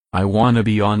I wanna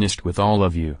be honest with all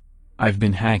of you. I've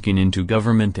been hacking into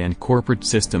government and corporate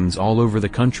systems all over the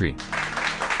country.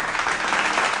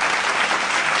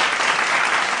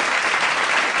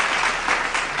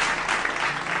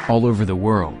 All over the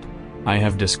world. I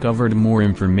have discovered more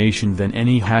information than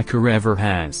any hacker ever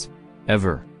has.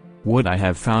 Ever. What I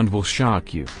have found will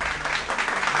shock you.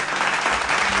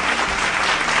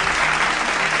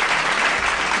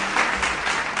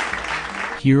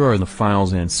 Here are the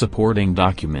files and supporting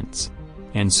documents.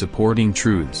 And supporting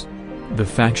truths. The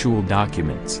factual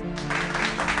documents.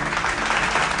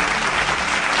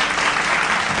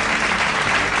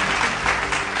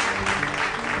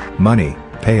 Money,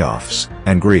 payoffs,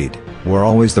 and greed were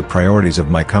always the priorities of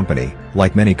my company,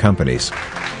 like many companies.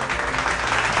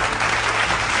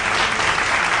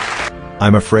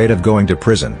 I'm afraid of going to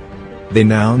prison. They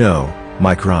now know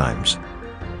my crimes.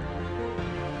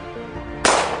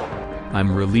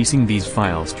 I'm releasing these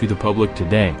files to the public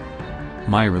today.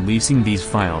 My releasing these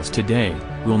files today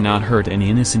will not hurt any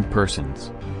innocent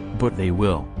persons. But they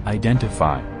will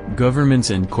identify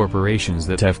governments and corporations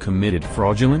that have committed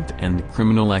fraudulent and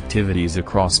criminal activities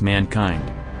across mankind.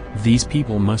 These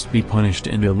people must be punished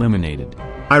and eliminated.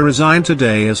 I resign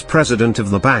today as president of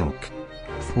the bank.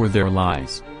 For their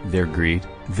lies, their greed,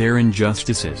 their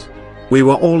injustices. We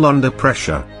were all under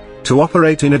pressure to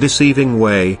operate in a deceiving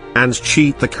way and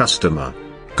cheat the customer.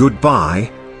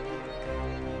 Goodbye.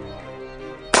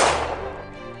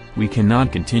 We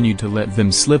cannot continue to let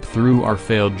them slip through our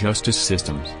failed justice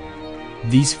systems.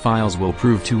 These files will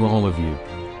prove to all of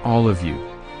you,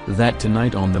 that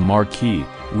tonight on the marquee,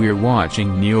 we're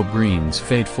watching Neil Breen's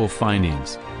fateful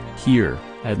findings. Here,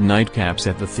 at Nightcaps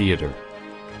at the Theater.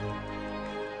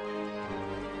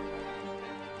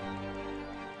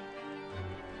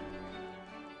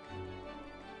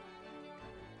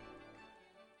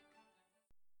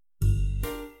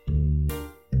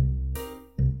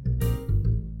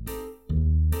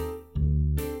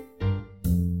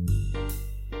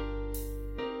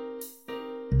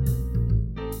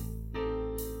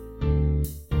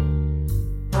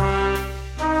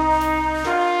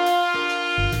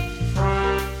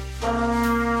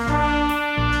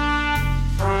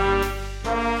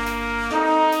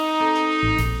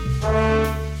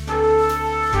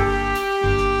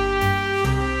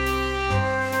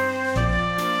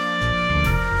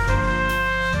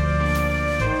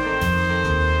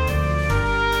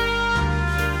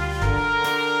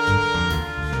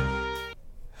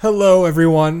 Hello,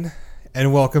 everyone,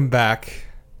 and welcome back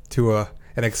to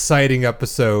an exciting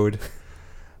episode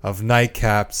of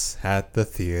Nightcaps at the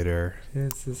Theater.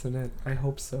 Yes, isn't it? I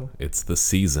hope so. It's the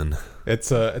season.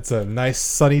 It's a nice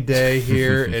sunny day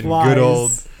here in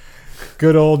Lies.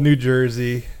 good old New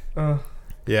Jersey. Uh,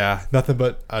 Yeah, nothing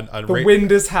but the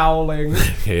wind is howling.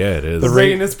 Yeah, it is. The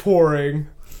rain is pouring.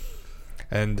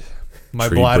 and my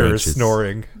Tree bladder branches. is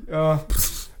snoring.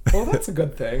 Well, that's a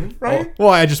good thing, right? Well,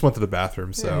 I just went to the bathroom,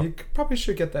 Yeah, so you probably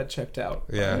should get that checked out.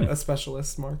 Yeah. By a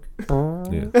specialist, Mark.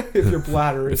 Yeah. If your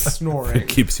bladder is snoring. It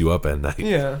keeps you up at night.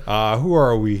 Yeah. who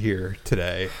are we here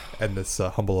today in this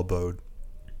humble abode?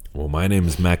 Well, my name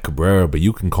is Matt Cabrera, but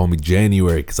you can call me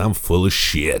January because I'm full of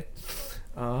shit.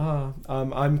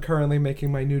 I'm currently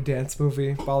making my new dance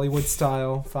movie, Bollywood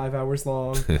style, 5 hours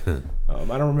long.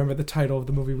 I don't remember the title of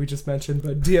the movie we just mentioned,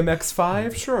 but DMX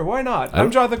 5? Sure, why not?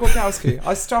 I'm Jonathan Golkowski.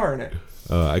 I star in it.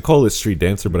 I call it Street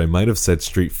Dancer, but I might have said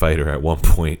Street Fighter at one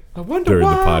point I wonder during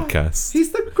why. the podcast.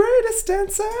 He's the greatest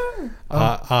dancer.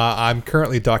 I'm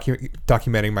currently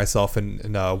documenting myself in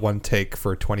one take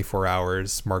for 24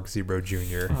 hours, Mark Zebro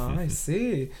Jr. Oh, I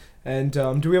see. And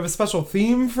do we have a special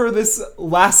theme for this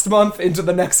last month into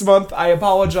the next month? I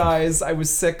apologize. I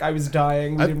was sick. I was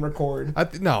dying. We didn't record.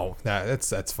 No,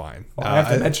 that's fine. Well, I have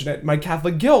to mention it. My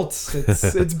Catholic guilt.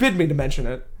 It's bid me to mention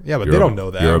it. Yeah, but You're- they don't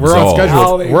know that. you're We're on absolved. schedule.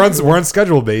 Oh, they We're do. on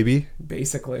schedule, baby.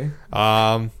 Basically.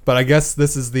 But I guess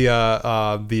this is the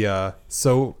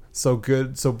so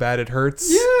good, so bad it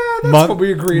hurts. Yeah, that's Month- what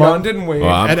we agreed month- on, didn't we? Well,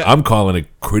 I'm, And- I'm calling it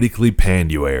critically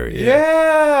panduary.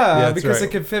 yeah, that's because right.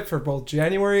 it can fit for both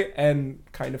January and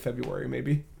kind of February,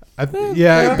 maybe. I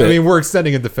Yeah. mean, we're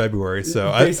extending into February,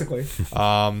 so Basically.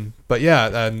 but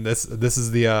yeah, and this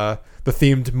is the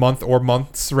themed month or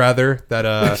months rather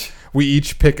that we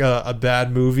each pick a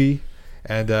bad movie.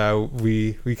 And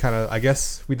we kind of, I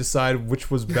guess, we decide which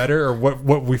was better or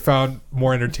what we found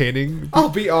more entertaining. I'll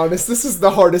be honest, this is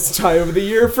the hardest time of the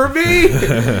year for me.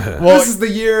 This is the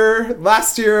year,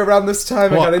 last year around this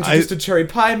time, Well, I got introduced to Cherry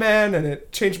Pie Man, and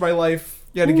it changed my life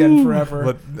yet again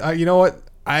forever. But you know what?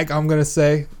 I'm going to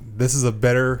say this is a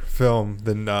better film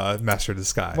than Master of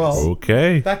Disguise. Well,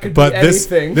 Okay. that could but be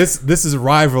this anything. this is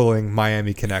rivaling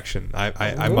Miami Connection.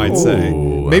 I might say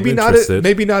Ooh, maybe I'm not interested.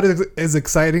 maybe not as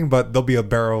exciting, but there'll be a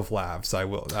barrel of laughs.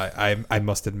 I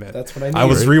must admit. That's what I need. I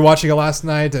was rewatching it last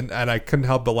night and I couldn't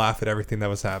help but laugh at everything that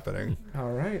was happening.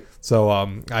 All right. So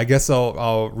I guess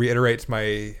I'll reiterate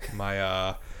my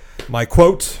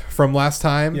quote from last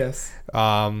time. Yes.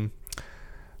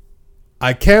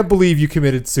 I can't believe you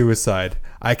committed suicide.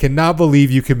 I cannot believe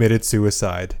you committed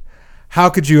suicide. How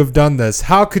could you have done this?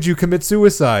 How could you commit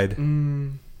suicide?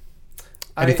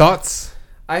 Any thoughts?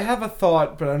 I have a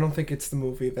thought, but I don't think it's the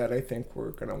movie that I think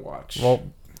we're gonna watch. Well,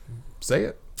 say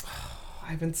it.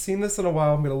 I haven't seen this in a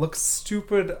while. I'm gonna look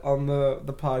stupid on the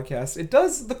podcast.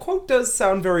 The quote does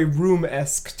sound very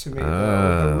Room-esque to me.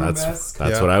 Though. That's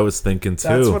Yeah. what I was thinking too.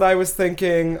 That's what I was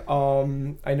thinking.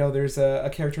 I know there's a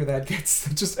character that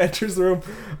just enters the room.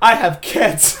 I have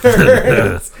cancer.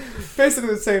 It's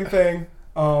basically the same thing.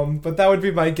 But that would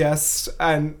be my guess,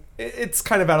 and it's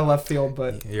kind of out of left field,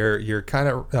 but You're kind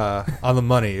of on the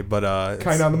money, but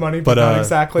kind of on the money, but not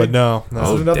exactly. But no. Is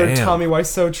Oh, it another damn. Tommy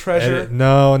Wiseau treasure?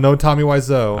 No Tommy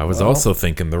Wiseau. I was also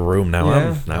thinking The Room. Now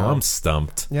Yeah. I'm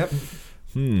stumped. Yep.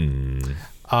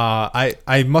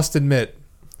 I must admit,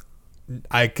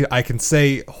 I can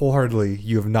say wholeheartedly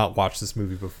you have not watched this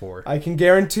movie before. I can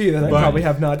guarantee that I But probably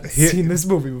have not seen this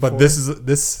movie before. But this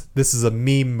is a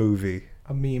meme movie.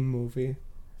 a meme movie.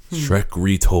 Shrek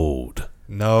Retold.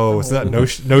 No, it's not. No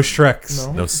Shreks.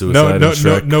 No. No suicide in No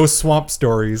Shrek. no swamp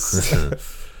stories.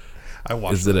 I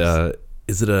watched.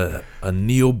 Is it a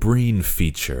Neil Breen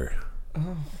feature?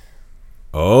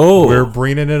 Oh. We're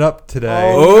bringing it up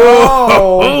today.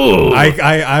 Oh,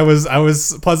 I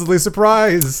was pleasantly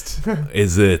surprised.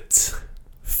 Is it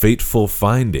Fateful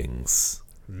Findings?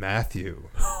 Matthew.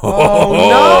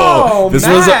 no! This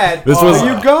Matt, was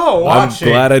there you go. I'm Watching.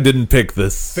 glad I didn't pick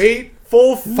this.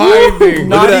 Fateful Findings.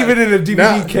 Not that. even in a DVD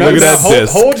Now, case. Look at that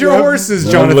disc. hold your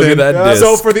horses, Jonathan. Look at that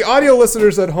So disc. for the audio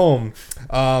listeners at home,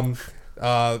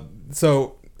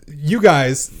 so you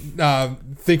guys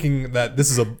thinking that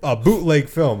this is a bootleg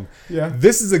film, Yeah.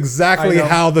 this is exactly I know.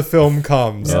 how the film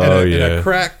comes. Oh, in yeah. a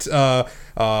cracked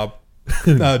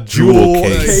Jewel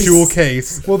case. jewel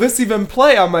case. Will this even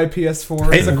play on my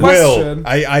PS4? Is a It question. will.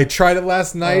 I tried it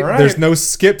last night. All right. There's no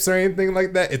skips or anything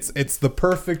like that. It's the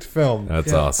perfect film.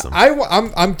 That's Yeah. awesome.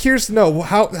 I'm curious to know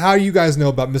how you guys know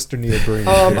about Mr. Neil Breen.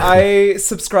 I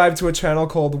subscribe to a channel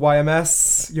called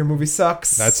YMS. Your Movie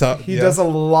Sucks. That's how- he yeah. does a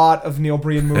lot of Neil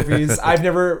Breen movies. I've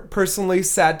never personally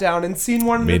sat down and seen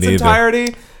one in Me its neither.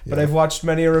 entirety, but Yeah. I've watched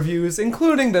many reviews,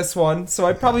 including this one. So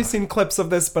I've probably seen clips of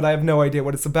this, but I have no idea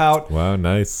what it's about. Wow,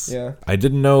 nice. Yeah. I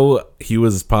didn't know he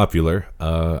was popular.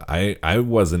 I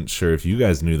wasn't sure if you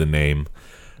guys knew the name.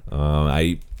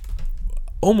 I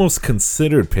almost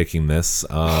considered picking this,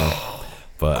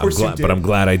 but course you did. I'm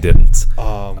glad I didn't.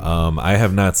 I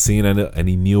have not seen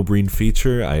any Neil Breen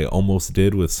feature. I almost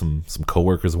did with some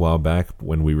coworkers a while back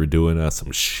when we were doing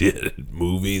some shit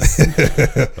movies.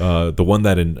 The one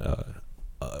that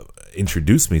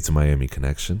introduced me to Miami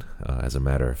Connection, as a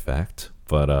matter of fact.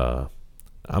 But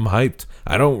I'm hyped.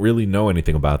 I don't really know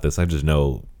anything about this. I just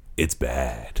know it's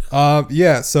bad.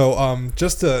 Yeah, so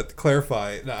just to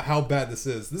clarify how bad this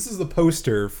is the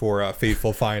poster for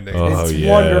Fateful Findings. Oh, It's yeah.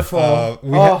 wonderful.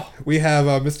 We have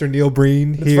Mr. Neil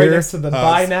Breen it's here, right next to the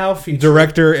Buy Now feature.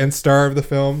 director and star of the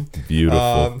film.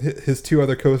 Beautiful. His two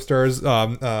other co-stars,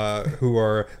 who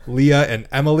are Leah and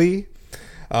Emily.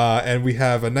 And we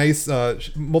have a nice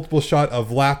multiple shot of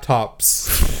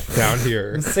laptops down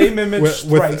here. The same image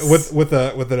with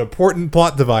an important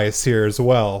plot device here as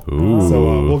well. Ooh.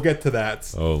 So we'll get to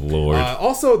that. Oh Lord.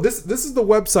 Also, this is the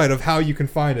website of how you can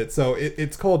find it. So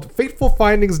it's called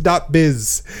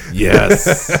fatefulfindings.biz.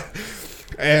 Yes.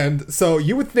 And so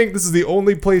you would think this is the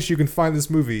only place you can find this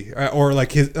movie, or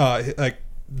like his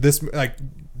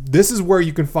this is where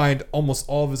you can find almost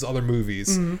all of his other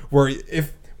movies. Where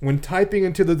when typing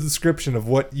into the description of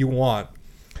what you want,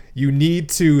 you need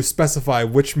to specify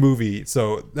which movie.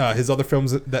 So his other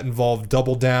films that involve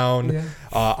Double Down,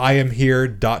 I Am Here, ...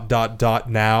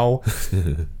 now.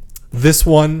 This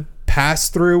one, Pass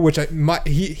Through, which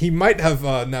he might have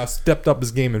now stepped up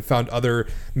his game and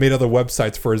made other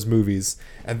websites for his movies.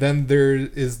 And then there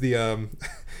is the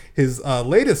his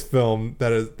latest film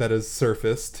that has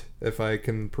surfaced. If I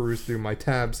can peruse through my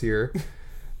tabs here.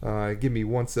 Give me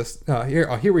one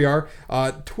here we are.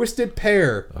 Twisted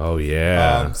Pair. Oh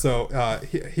yeah.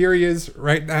 Here he is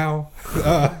right now.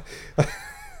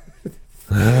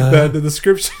 The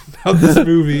description of this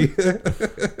movie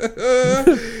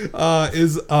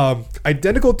is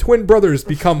Identical twin brothers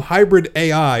become hybrid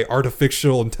AI,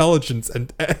 artificial intelligence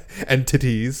and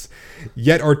entities,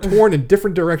 yet are torn in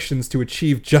different directions to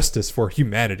achieve justice for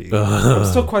humanity. I'm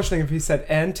still questioning if he said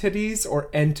entities or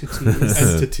entities.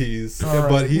 Entities, All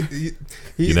but right.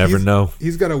 You never know.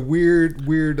 He's got a weird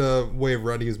way of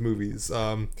writing his movies.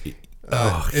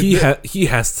 He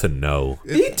has to know.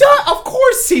 He does. Of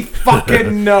course, he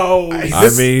fucking knows.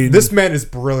 This man is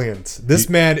brilliant. This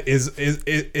man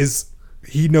is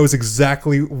he knows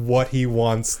exactly what he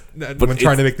wants when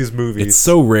trying to make these movies. It's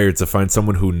so rare to find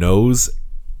someone who knows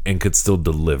and could still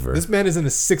deliver. This man is in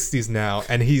his 60s now,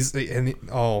 and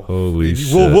holy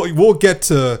shit. We'll get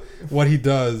to what he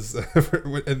does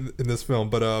in this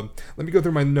film, but let me go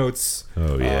through my notes.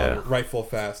 Oh yeah, right full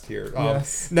fast here.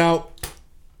 Yes. Now,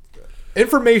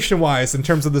 information-wise, in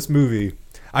terms of this movie,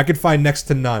 I could find next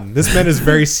to none. This man is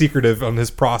very secretive on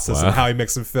his process and how he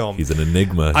makes a film. He's an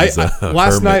enigma.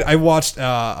 Last night I watched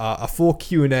a full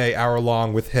Q&A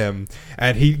hour-long with him,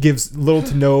 and he gives little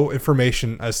to no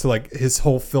information as to like his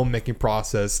whole filmmaking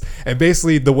process, and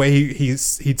basically the way he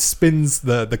spins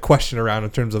the question around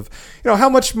in terms of, how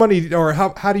much money or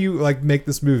how do you like make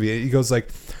this movie. He goes like,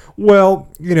 well,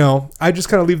 I just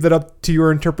kind of leave that up to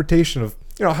your interpretation of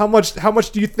how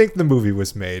much do you think the movie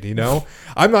was made?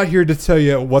 I'm not here to tell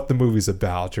you what the movie's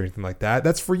about or anything like that.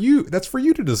 That's for you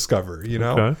to discover.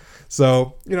 Okay.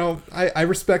 So I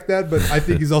respect that, but I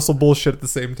think he's also bullshit at the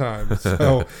same time.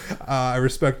 So I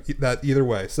respect that either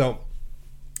way. So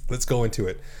let's go into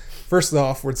it. First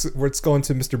off, let's go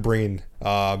into Mr. Breen.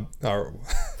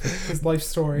 His life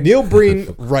story. Neil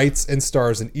Breen writes and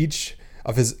stars in each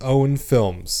of his own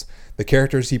films. The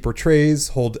characters he portrays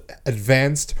hold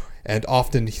advanced and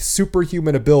often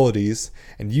superhuman abilities,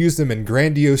 and use them in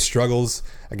grandiose struggles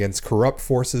against corrupt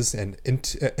forces and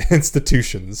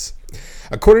institutions.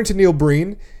 According to Neil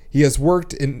Breen, he has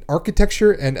worked in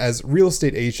architecture and as real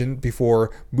estate agent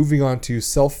before moving on to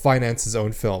self-finance his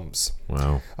own films.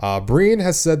 Wow. Breen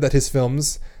has said that his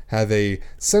films have a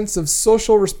sense of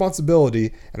social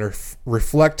responsibility and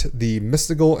reflect the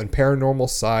mystical and paranormal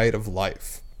side of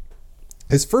life.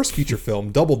 His first feature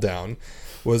film, Double Down,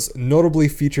 was notably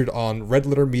featured on Red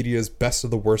Letter Media's Best of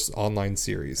the Worst online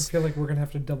series. I feel like we're going to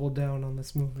have to double down on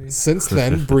this movie. Since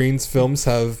then, Breen's films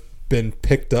have been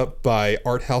picked up by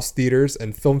art house theaters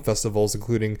and film festivals,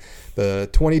 including the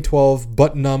 2012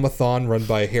 Button-Omathon run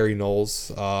by Harry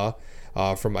Knowles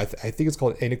from, I think it's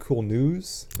called Ain't It Cool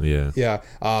News? Yeah. Yeah,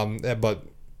 but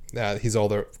he's all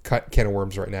the can of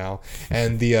worms right now.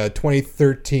 And the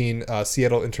 2013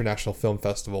 Seattle International Film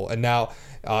Festival. And now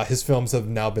his films have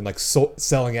now been like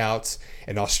selling out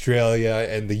in Australia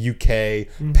and the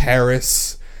UK,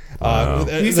 Paris. Wow.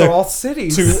 These are all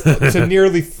cities. To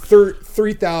nearly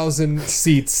 3,000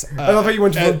 seats. I love how you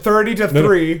went from 30 to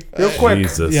 3 real quick.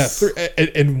 Jesus. Yeah,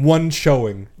 in one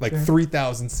showing, like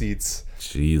 3,000 seats.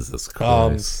 Jesus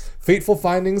Christ. Fateful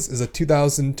Findings is a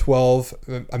 2012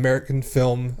 American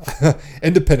film,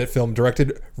 independent film,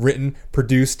 directed, written,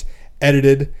 produced,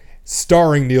 edited,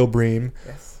 starring Neil Breen,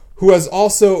 who is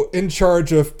also in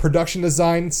charge of production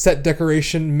design, set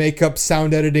decoration, makeup,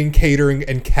 sound editing, catering,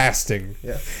 and casting.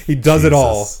 He does it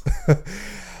all.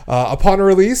 Upon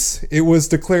release, it was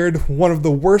declared one of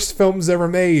the worst films ever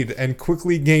made and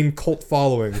quickly gained cult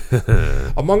following.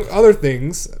 Among other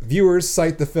things, viewers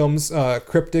cite the film's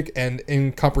cryptic and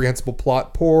incomprehensible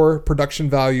plot, poor production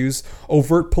values,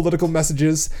 overt political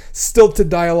messages, stilted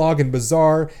dialogue, and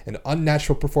bizarre and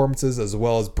unnatural performances, as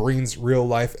well as Breen's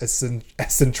real-life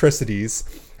eccentricities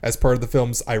as part of the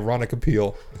film's ironic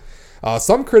appeal.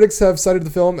 Some critics have cited the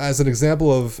film as an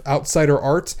example of outsider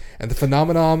art and the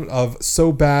phenomenon of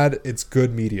so bad it's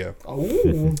good media.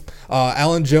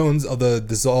 Alan Jones of The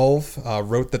Dissolve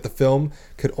wrote that the film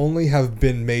could only have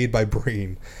been made by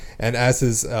Breen, and as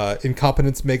his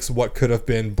incompetence makes what could have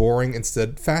been boring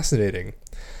instead fascinating.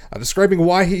 Describing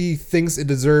why he thinks it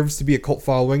deserves to be a cult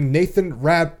following, Nathan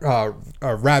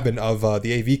Rabin of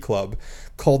the AV Club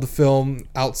called the film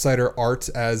outsider art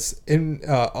as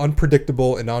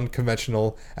unpredictable and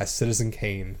unconventional as Citizen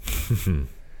Kane.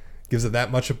 Gives it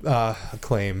that much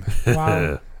acclaim.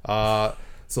 Wow.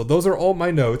 So those are all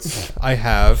my notes I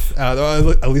have.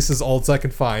 At least is all I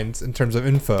can find in terms of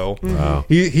info. Wow.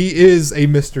 He is a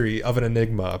mystery of an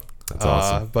enigma. That's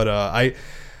awesome. But I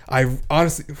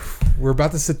honestly, we're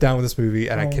about to sit down with this movie,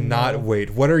 and I cannot wait.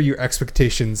 What are your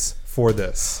expectations for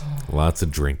this? Lots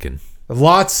of drinking.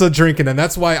 Lots of drinking, and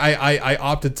that's why I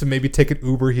opted to maybe take an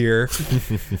Uber here.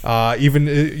 Even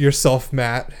yourself,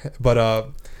 Matt. But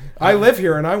I live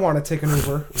here, and I want to take an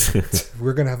Uber.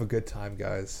 we're going to have a good time,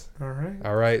 guys.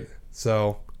 All right.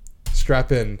 So,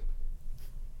 strap in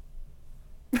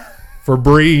for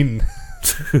Breen.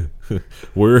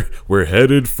 We're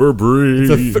headed for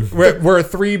Brie. We're a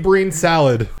 3 Breen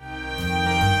salad.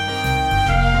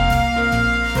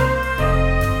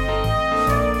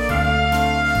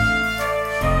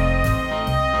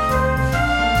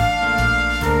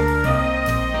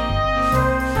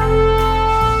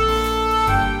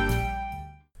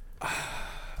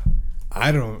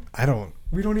 I don't.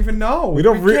 We don't even know. We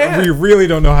don't. can't. We really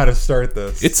don't know how to start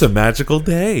this. It's a magical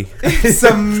day. It's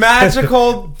a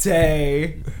magical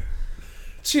day.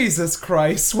 Jesus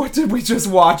Christ. What did we just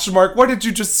watch, Mark? What did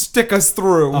you just stick us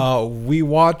through? We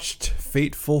watched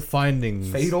Fateful Findings.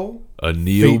 Fatal? A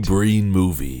Neil Fate. Breen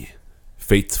movie.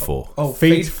 Fateful. Oh,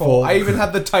 Fateful. Fateful. I even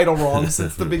had the title wrong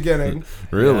since the beginning.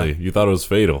 Really? You thought it was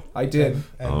fatal? I did.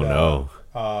 And, Oh, no.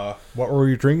 What were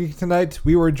we drinking tonight?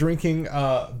 We were drinking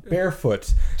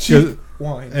Barefoot. Cheap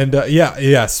wine. And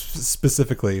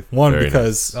specifically one Very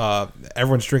because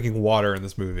everyone's drinking water in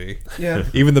this movie. Yeah.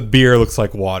 Even the beer looks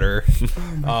like water.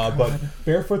 But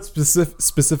Barefoot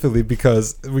specifically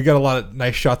because we got a lot of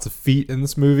nice shots of feet in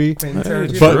this movie, Quentin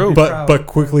Tarantino would be proud. but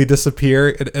quickly disappear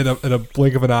in a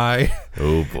blink of an eye.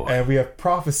 Oh, boy. And we have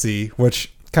Prophecy,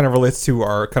 which kind of relates to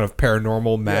our kind of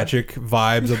paranormal magic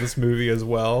vibes of this movie as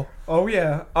well. Oh,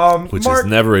 yeah. Which Mark, is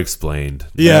never explained.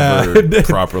 Yeah. Never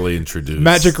properly introduced.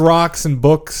 Magic rocks and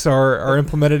books are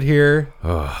implemented here.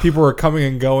 People are coming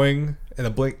and going in a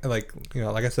blink, like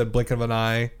I said, blink of an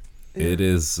eye. It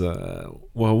is, well,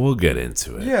 we'll get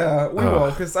into it. Yeah, we will,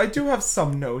 because I do have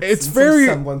some notes. It's and very-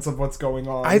 some semblance of what's going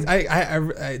on.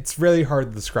 It's really hard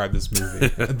to describe this movie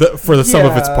for the sum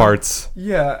of its Yeah. parts.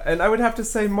 Yeah, and I would have to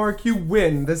say, Mark, you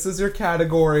win. This is your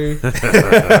category.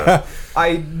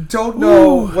 I don't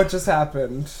know what just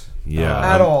happened.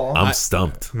 Yeah. At all. I'm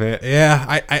stumped. Man,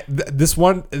 yeah, this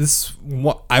one,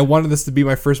 I wanted this to be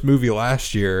my first movie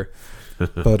last year,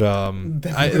 but Well,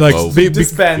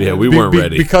 Disbanded. Yeah, we weren't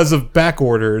ready. because of back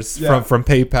orders Yeah. from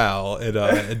PayPal.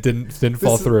 It didn't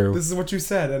fall through. This is what you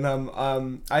said, and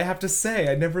I have to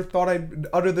say, I never thought I'd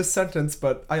utter this sentence,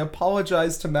 but I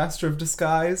apologize to Master of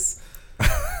Disguise.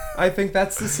 I think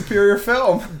that's the superior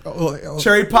film.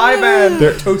 Cherry Pie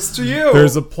Man, toast to you.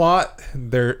 There's a plot.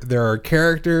 There are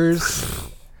characters.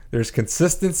 There's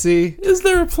consistency. Is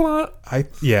there a plot?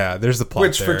 There's a plot.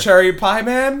 Which there. for Cherry Pie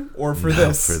Man or for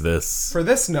this? For this. For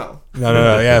this, no.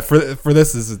 No. Yeah, for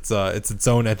this is it's its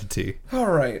own entity. All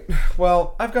right.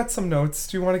 Well, I've got some notes.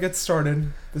 Do you want to get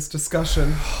started this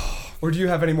discussion, or do you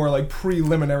have any more like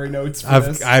preliminary notes for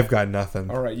this? I've got nothing.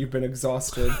 All right, you've been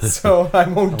exhausted, so I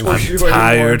won't torture you I'm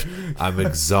tired. anymore. I'm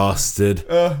exhausted.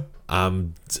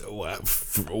 I'm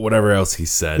whatever else he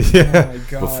said Oh my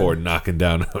God. before knocking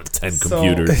down 10 So-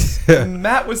 computers.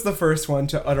 Matt was the first one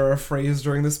to utter a phrase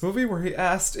during this movie where he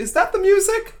asked, "Is that the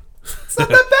music? It's not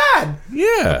that bad."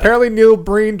 Yeah. Apparently, Neil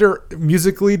Breen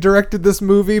musically directed this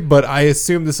movie, but I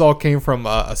assume this all came from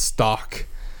a stock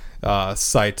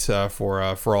site for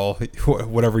all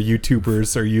whatever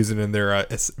YouTubers are using in their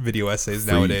video essays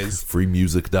nowadays.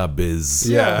 Freemusic.biz.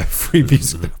 Yeah, free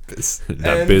music.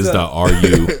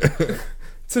 .biz.ru.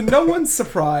 To no one's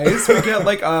surprise, we get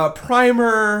like a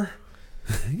primer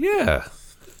Yeah.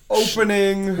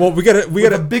 opening. Well, we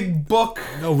got a big book.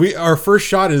 No, our first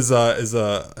shot is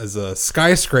a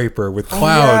skyscraper with Oh,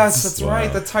 clouds. yes, that's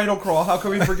right. The title crawl. How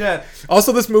can we forget?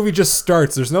 Also, this movie just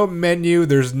starts. There's no menu.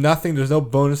 There's nothing. There's no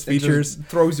bonus It features. just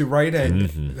throws you right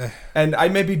in. And I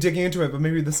may be digging into it, but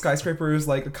maybe the skyscraper is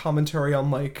like a commentary on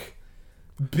like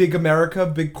big America,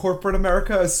 big corporate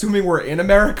America, assuming we're in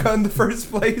America in the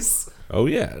first place. Oh,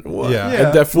 yeah. Well, Yeah. Yeah.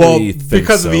 I definitely Well, think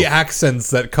because so. of the accents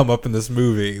that come up in this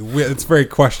movie, it's very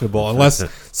questionable. Unless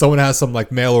someone has some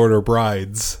like mail order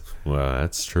brides. Well,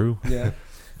 that's true. Yeah.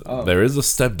 There is a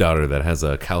stepdaughter that has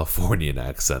a Californian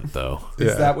accent, though. Is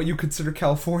Yeah. that what you consider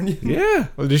California? Yeah.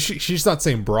 Well, she's not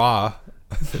saying bra,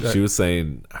 She was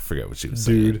saying, I forget what she was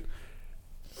saying. dude.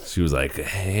 She was like,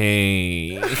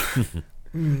 hey.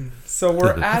 So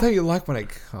we're I at, thought you like when I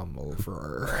come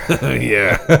over.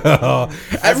 Yeah.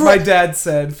 as my dad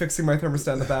said, fixing my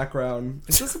thermostat in the background.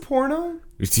 Is this a porno?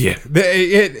 Yeah.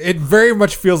 It very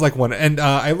much feels like one. And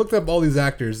I looked up all these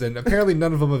actors, and apparently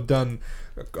none of them have done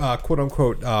quote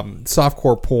unquote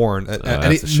softcore porn.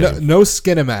 That's a shame. No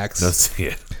Skinemax. That's,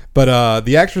 yeah. But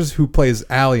the actress who plays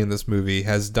Allie in this movie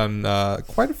has done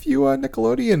quite a few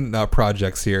Nickelodeon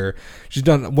projects here. She's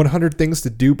done 100 Things to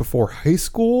Do Before High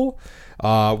School.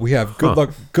 We have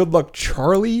Good Luck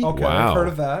Charlie. Okay, Wow. I've heard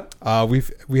of that.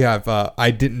 We have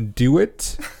I Didn't Do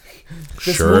It.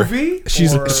 This Sure. movie?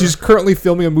 She's Or- she's currently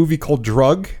filming a movie called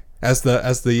Drug as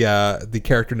the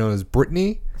character known as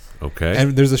Brittany. Okay.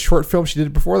 And there's a short film she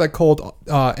did before that called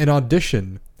An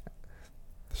Audition.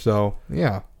 So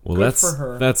yeah. Well, Good for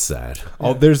her. that's sad.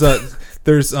 Oh, there's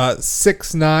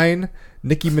 6ix9ine,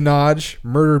 Nicki Minaj,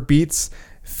 Murder Beats,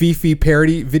 Fifi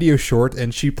parody video short,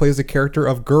 and she plays the character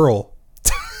of Girl.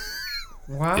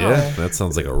 Wow. Yeah, that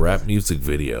sounds like a rap music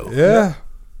video. Yeah.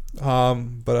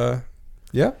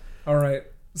 Yeah. All right.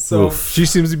 So Oof. She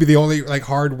seems to be the only like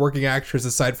hard working actress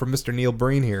aside from Mr. Neil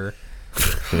Breen here.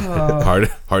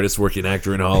 Hardest working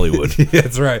actor in Hollywood. Yeah,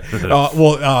 that's right.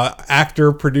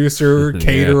 Actor, producer,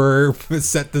 caterer,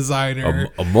 set designer.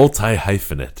 a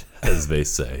multi-hyphenate, as they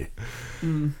say.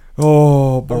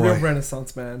 Oh a real boy.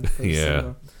 Renaissance man. for the Yeah.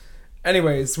 cinema.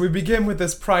 Anyways, we begin with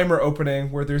this primer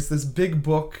opening where there's this big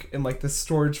book in like this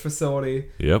storage facility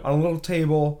Yep. on a little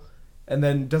table, and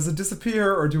then does it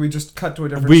disappear or do we just cut to a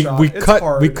different We shot? we It's cut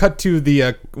hard. we cut to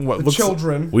the what the looks.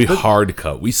 children. We hard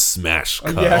cut. We smash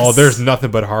cut. yes. Oh, there's nothing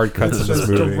but hard cuts It's in this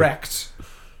just movie. direct.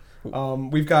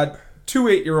 We've got 2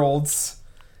 8-year-olds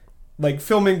like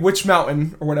filming Witch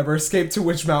Mountain or whatever, Escape to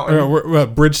Witch Mountain. We're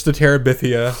Bridge to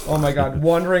Terabithia. Oh my god,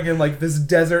 wandering in like this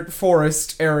desert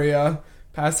forest area,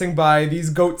 passing by these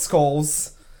goat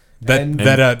skulls.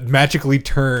 That magically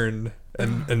turn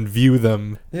and view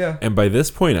them. Yeah. And by this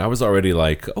point, I was already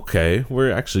like, okay,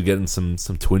 we're actually getting some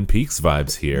Twin Peaks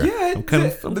vibes here. Yeah, I'm kind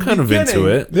the of into beginning.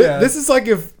 it. Yeah. This is like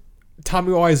if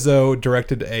Tommy Wiseau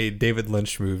directed a David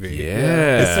Lynch movie.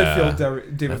 Yeah, It did feel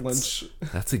David Lynch.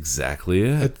 That's exactly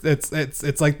it. It's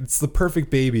like it's the perfect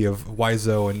baby of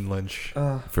Wiseau and Lynch.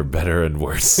 For better and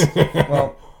worse.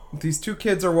 Well, these 2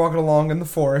 kids are walking along in the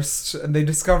forest and they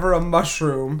discover a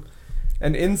mushroom.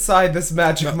 And inside this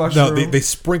magic mushroom, No, they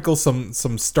sprinkle some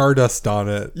stardust on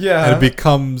it. Yeah. and it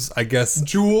becomes, I guess,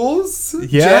 jewels,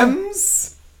 Yeah.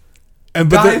 gems. but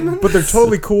diamonds? they're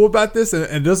totally cool about this, and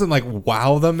it doesn't like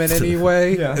wow them in any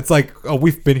way. Yeah. It's like, oh,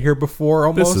 we've been here before.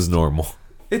 Almost. This is normal.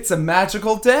 It's a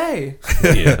magical day.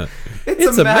 Yeah.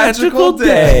 It's a magical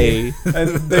day. And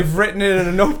they've written it in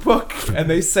a notebook and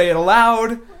they say it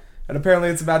aloud. And apparently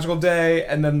it's a magical day.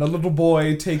 And then the little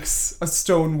boy takes a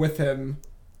stone with him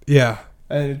Yeah.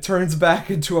 and it turns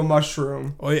back into a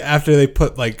mushroom. Well, after they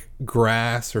put like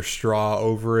grass or straw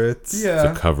over it. To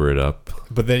Yeah. cover it up.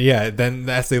 But then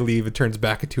as they leave, it turns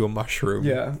back into a mushroom.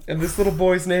 Yeah. And this little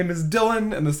boy's name is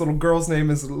Dylan and this little girl's name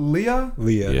is Leah.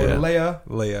 Leah. Yeah. Or Leia.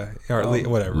 Leah. Or Leah,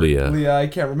 whatever. Leah. Leah, I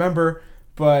can't remember.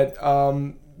 But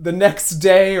the next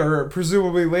day or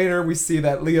presumably later, we see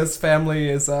that Leah's family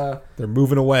is... They're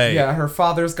moving away. Yeah, her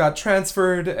father's got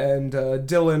transferred, and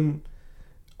Dylan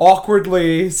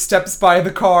awkwardly steps by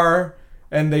the car,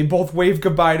 and they both wave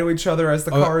goodbye to each other as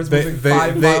the car is moving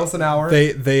 5 miles an hour.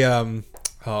 I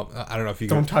don't know if you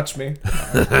Don't touch me.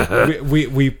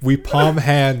 we palm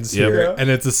hands Yep. here, Yeah. and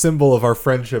it's a symbol of our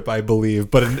friendship, I believe.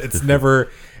 But it's never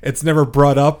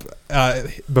brought up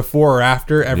before or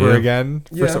after ever Yeah. again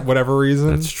for Yeah. whatever reason.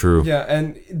 That's true. Yeah,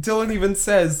 and Dylan even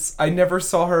says, I never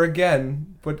saw her again,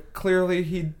 but clearly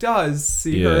he does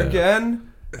see her Yeah. again.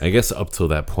 I guess up till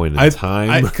that point in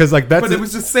time. Because like that's But it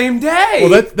was the same day.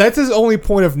 well, that's his only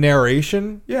point of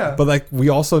narration. Yeah. But like we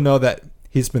also know that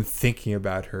he's been thinking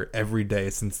about her every day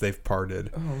since they've parted.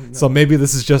 Oh, no. So maybe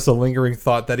this is just a lingering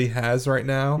thought that he has right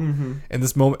now. Mm-hmm. In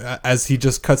this moment, as he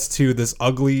just cuts to this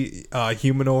ugly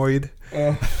humanoid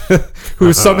Uh,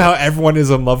 who somehow everyone is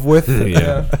in love with.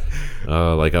 yeah.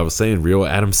 Like I was saying, real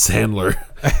Adam Sandler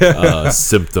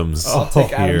symptoms I'll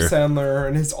take Adam here. Sandler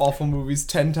and his awful movies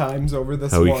 10 times over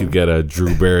this How we one. could get a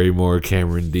Drew Barrymore,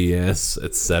 Cameron Diaz, Yeah,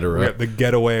 etc. the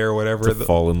getaway or whatever. to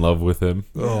fall in love with him.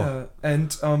 Yeah,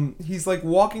 and he's like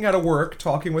walking out of work,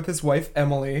 talking with his wife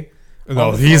Emily.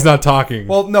 No, on the he's phone. not talking.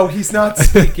 Well, no, he's not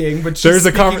speaking, but she's there's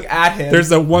a speaking at him.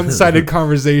 There's a one-sided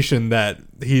conversation that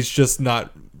he's just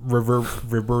not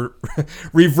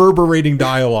reverberating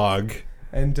dialogue.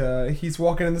 and he's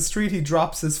walking in the street. He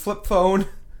drops his flip phone,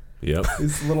 Yep.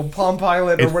 his little Palm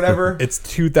Pilot or whatever. It's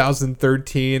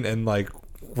 2013, and like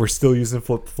we're still using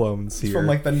flip phones here. From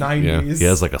like the Yeah. 90s. He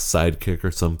has like a sidekick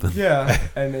or something. Yeah,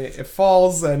 and it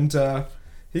falls, and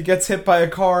he gets hit by a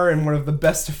car in one of the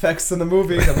best effects in the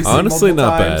movie. That we've seen Honestly,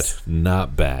 multiple not times. bad.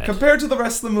 Not bad. Compared to the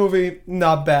rest of the movie,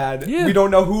 not bad. Yeah. We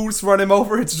don't know who's run him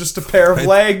over. It's just a pair of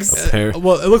legs.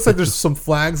 Well, it looks like there's some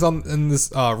flags in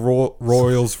this Rolls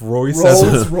Royce.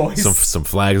 Rolls Royce. some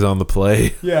flags on the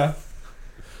play. Yeah.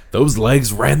 Those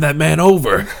legs ran that man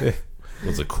over.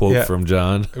 Was a quote Yeah. from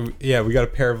John. Yeah, we got a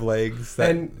pair of legs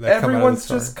that, And that come out of everyone's the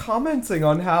car. just commenting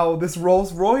on how this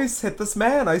Rolls Royce hit this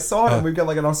man. I saw it, and we've got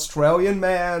like an Australian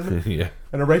man Yeah.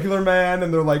 and a regular man,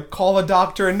 and they're like, call a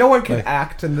doctor, and no one can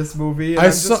act in this movie. And I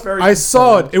I'm saw. just very I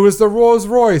saw it. concerned. It was the Rolls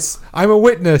Royce. I'm a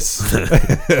witness.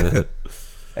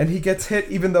 And he gets hit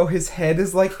even though his head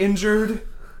is like injured.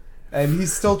 And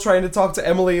he's still trying to talk to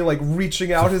Emily, like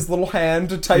reaching out his little hand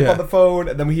to type Yeah. on the phone,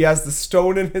 and then he has the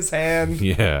stone in his hand.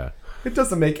 Yeah. It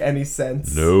doesn't make any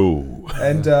sense. No.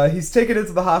 And he's taken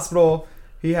into the hospital.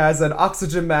 He has an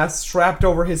oxygen mask strapped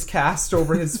over his cast,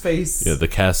 over his face. Yeah, the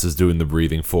cast is doing the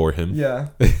breathing for him. Yeah.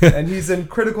 And he's in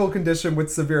critical condition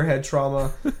with severe head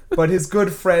trauma. But his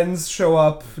good friends show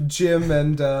up, Jim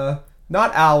and,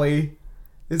 not Allie.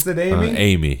 Is it Amy?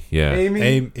 Amy, yeah.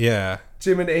 Amy? Yeah.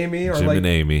 Jim and Amy are Jim like and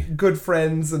Amy. good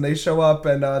friends, and they show up,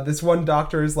 and this one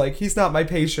doctor is like, he's not my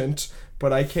patient,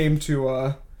 but I came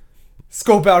to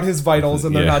scope out his vitals,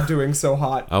 and they're Yeah. not doing so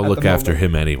hot. I'll at look the after moment.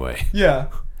 him anyway. Yeah.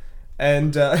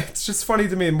 And it's just funny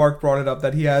to me, and Mark brought it up,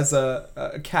 that he has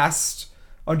a cast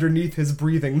underneath his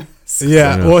breathing mask.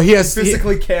 Yeah. Yeah. Well, he has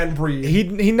Physically can't breathe.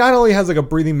 he not only has like a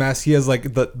breathing mask, he has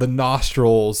like the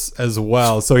nostrils as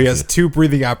well. So he has two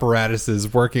breathing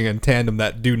apparatuses working in tandem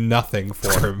that do nothing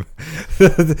for him.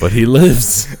 But he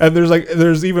lives. And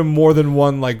there's even more than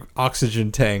one like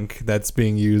oxygen tank that's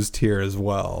being used here as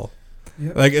well.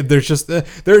 Yep. Like there's just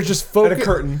focus. And a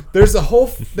curtain. There's a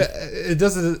whole. It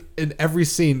does it in every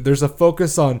scene. There's a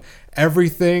focus on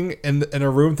everything in a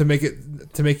room to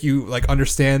make you like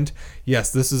understand.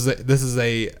 Yes, this is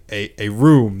a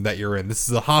room that you're in. This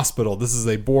is a hospital. This is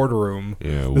a boardroom.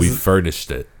 Yeah, This we is-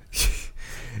 furnished it.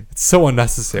 It's so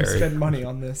unnecessary. Spend money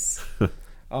on this.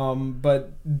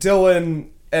 But Dylan,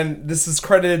 and this is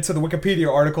credited to the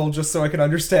Wikipedia article just so I can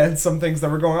understand some things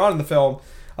that were going on in the film.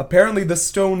 Apparently, the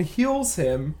stone heals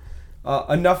him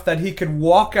enough that he could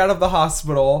walk out of the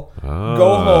hospital,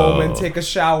 go home, and take a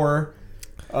shower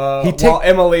while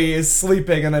Emily is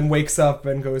sleeping, and then wakes up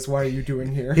and goes, "What are you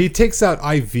doing here?" He takes out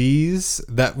IVs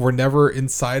that were never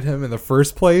inside him in the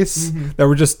first place, that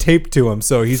were just taped to him.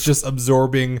 So he's just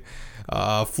absorbing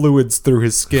fluids through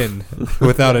his skin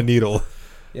without a needle.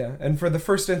 Yeah, and for the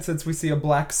first instance, we see a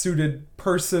black suited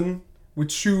person with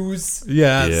shoes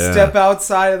Yeah. Yeah. step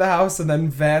outside of the house and then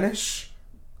vanish.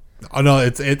 Oh no!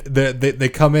 They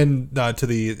come in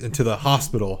into the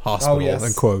hospital yes.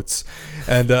 in quotes,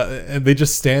 and they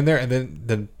just stand there and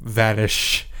then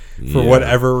vanish for Yeah.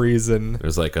 whatever reason.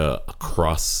 There's like a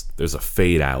cross. There's a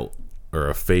fade out or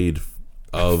a fade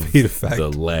of Fade effect. the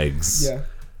legs. Yeah.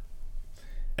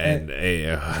 And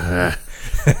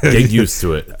get used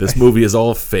to it. This movie is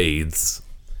all fades.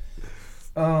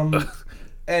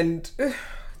 And it's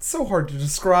so hard to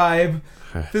describe.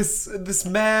 This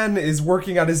man is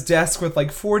working at his desk with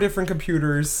like 4 different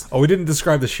computers. Oh, we didn't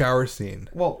describe the shower scene.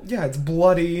 Well, yeah, it's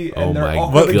bloody and Oh they're my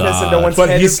awkwardly kissing. No God. one's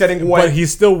head is getting wet. But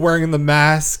he's still wearing the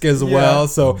mask as Yeah. well.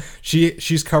 So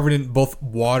she's covered in both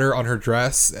water on her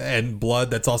dress and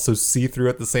blood that's also see through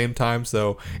at the same time.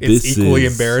 So it's This equally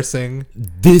is- embarrassing.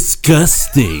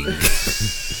 Disgusting.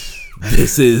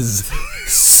 This is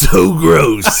so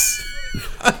gross.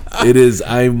 It is.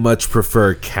 I much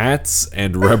prefer cats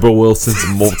and Rebel Wilson's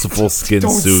multiple skin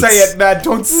Don't suits. say it, Matt.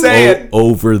 Don't say it.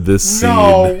 Over this scene.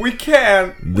 No, we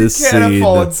can't. This we can't have scene-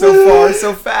 fallen so far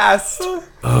so fast.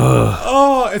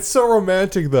 Oh, it's so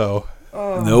romantic though.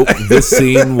 Nope. This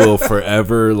scene will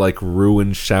forever like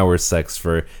ruin shower sex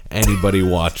for anybody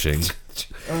watching.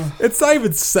 It's not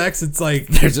even sex. It's like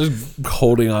They're just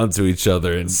holding on to each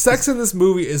other and sex in this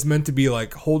movie is meant to be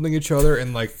like holding each other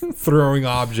and like throwing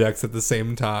objects at the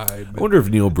same time. I wonder if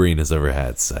Neil Breen has ever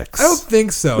had sex. I don't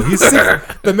think so.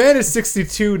 The man is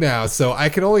 62 now, so I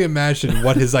can only imagine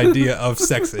what his idea of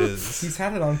sex is. He's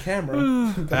had it on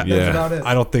camera. That's Yeah. about it.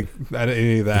 I don't think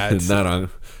any of that.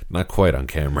 not quite on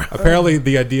camera. Apparently,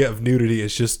 the idea of nudity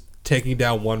is just taking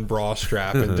down one bra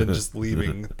strap and then just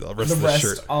leaving the rest The of the rest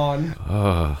shirt.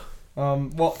 on.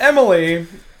 Well, Emily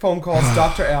phone calls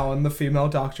Dr. Allen, the female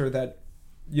doctor that,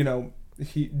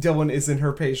 Dylan isn't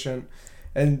her patient,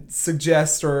 and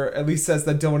suggests, or at least says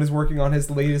that Dylan is working on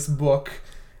his latest book.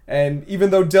 And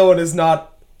even though Dylan is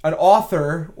not an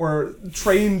author or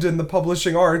trained in the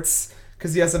publishing arts,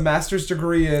 because he has a master's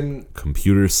degree in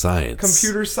Computer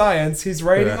science. he's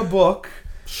writing Yeah. a book.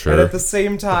 Sure. And at the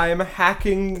same time,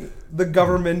 hacking the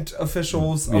government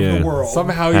officials of the world.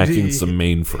 Somehow hacking some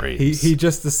mainframes. he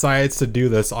just decides to do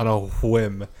this on a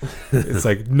whim. It's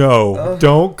like, no,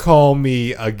 don't call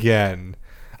me again.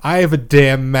 I have a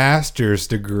damn master's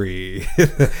degree.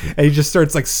 And he just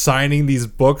starts like signing these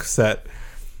books that,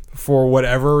 for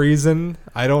whatever reason,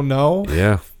 I don't know.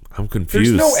 Yeah, I'm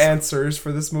confused. There's no answers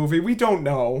for this movie. We don't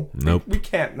know. Nope. We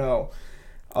can't know.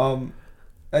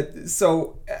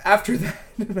 So after that,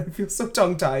 and I feel so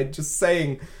tongue-tied just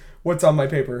saying what's on my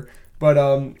paper. But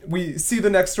we see the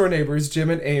next door neighbors, Jim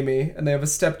and Amy, and they have a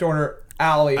stepdaughter,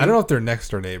 Allie. I don't know if they're next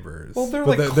door neighbors. Well, they're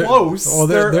but like close.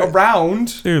 They're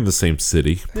around. They're in the same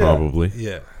city, probably.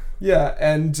 Yeah. Yeah,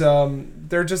 and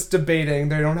they're just debating.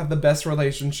 They don't have the best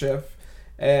relationship.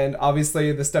 And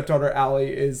obviously the stepdaughter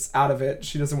Allie is out of it.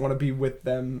 She doesn't want to be with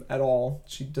them at all.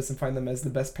 She doesn't find them as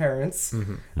the best parents.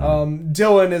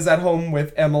 Dylan is at home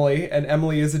with Emily, and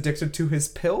Emily is addicted to his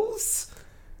pills.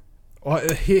 Well,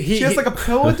 She has like a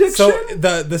pill addiction? So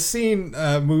the scene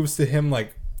moves to him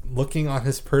like looking on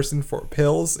his person for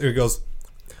pills. And he goes,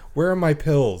 "Where are my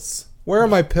pills? Where are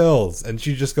my pills?" And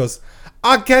she just goes,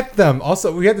 "I'll get them."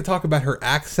 Also, we had to talk about her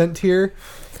accent here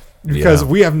because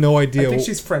we have no idea. I think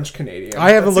she's French Canadian.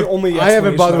 I haven't That's the looked. only I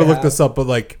haven't bothered to explanation I look this up, but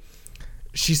like,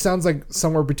 she sounds like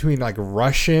somewhere between like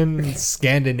Russian,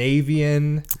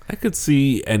 Scandinavian. I could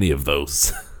see any of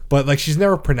those. But like, she's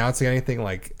never pronouncing anything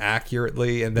like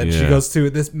accurately. And then she Yeah. goes to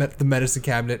the medicine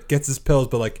cabinet, gets his pills,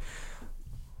 but like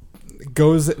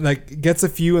goes like gets a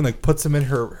few and like puts them in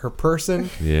her person.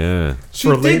 Yeah. She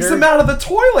for digs later. them out of the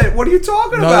toilet. What are you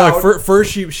talking No, about? like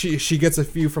first she gets a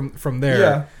few from there,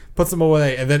 Yeah. puts them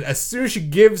away, and then as soon as she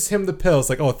gives him the pills,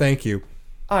 like, "Oh, thank you.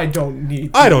 I don't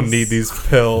need I don't need these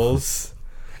pills."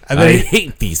 And then I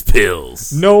hate these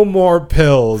pills. no more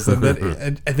pills, and then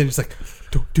and then it's like,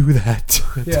 "Don't do that."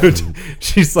 Yeah.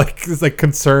 She's like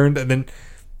concerned, and then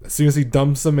as soon as he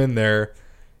dumps them in there,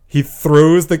 he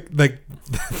throws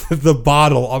the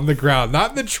bottle on the ground,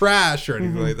 not in the trash or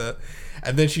anything like that,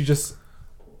 and then she just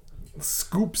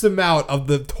scoops him out of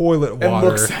the toilet water. And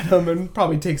looks at him and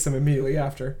probably takes them immediately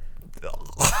after.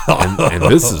 And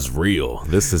this is real.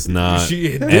 This is not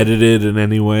She- edited in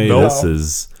any way. No. This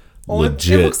is Well, it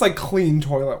legit. looks like clean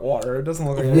toilet water. It doesn't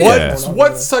look like What Yeah.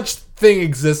 what such thing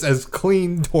exists as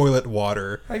clean toilet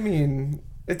water? I mean,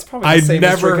 it's probably I the same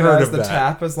never as drinking heard out of of the that.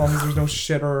 tap, as long as there's no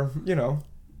shit or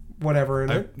whatever in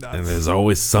it. and there's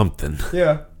always something.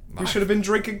 Yeah, we should have been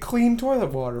drinking clean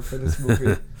toilet water for this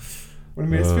movie. Would have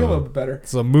made us feel a little bit better.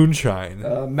 It's a moonshine.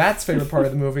 Matt's favorite part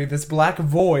of the movie, this black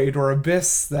void or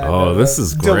abyss that This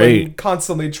is Dylan great.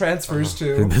 constantly transfers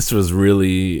to. This was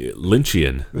really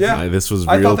Lynchian. Yeah. This was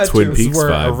I real thought that Twin too. This is Peaks where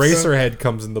vibes. Eraserhead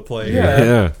comes into play.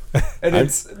 Yeah. Yeah. And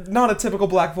it's not a typical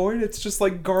black void, it's just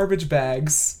like garbage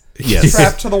bags Yes.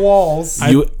 trapped to the walls.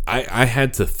 I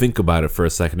had to think about it for a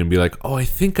second and be like, oh, I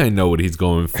think I know what he's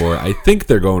going for. I think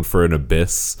they're going for an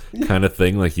abyss kind of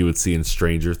thing, like you would see in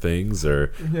Stranger Things or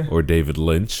David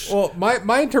Lynch. Well,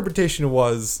 my interpretation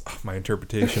was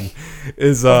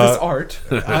is This art.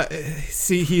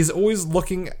 see, he's always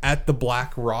looking at the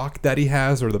black rock that he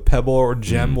has, or the pebble or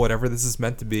gem, whatever this is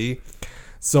meant to be.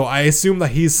 So I assume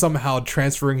that he's somehow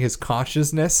transferring his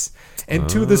consciousness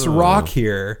into this rock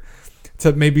here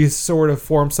to maybe sort of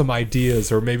form some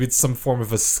ideas, or maybe it's some form of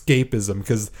escapism,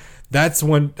 because that's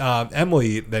when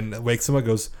Emily then wakes him up and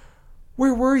goes,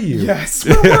 "Where were you?" Yes,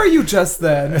 where were you just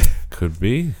then? Could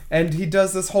be. And he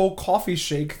does this whole coffee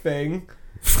shake thing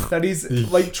that he's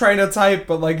like trying to type,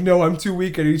 but like, no, I'm too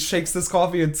weak, and he shakes this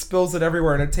coffee and spills it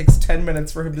everywhere, and it takes 10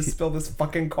 minutes for him to spill this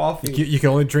fucking coffee. You can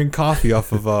only drink coffee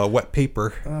off of wet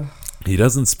paper. He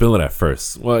doesn't spill it at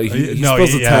first. Well, he No,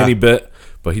 spills a yeah. tiny bit,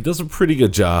 but he does a pretty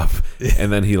good job.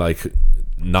 And then he like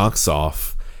knocks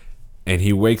off, and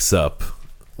he wakes up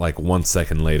like 1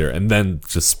 second later, and then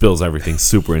just spills everything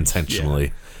super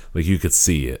intentionally. Like you could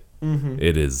see it.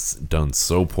 It is done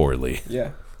so poorly.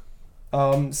 Yeah.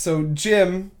 So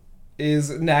Jim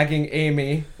is nagging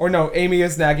Amy, or no, Amy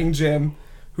is nagging Jim,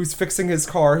 who's fixing his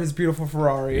car, his beautiful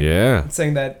Ferrari. Yeah.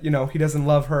 Saying that, he doesn't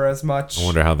love her as much. I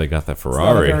wonder how they got that It's not a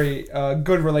Ferrari. very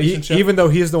good relationship. Even though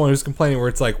he's the one who's complaining, where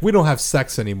it's like, we don't have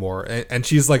sex anymore, and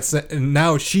she's like, and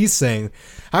now she's saying,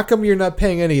 how come you're not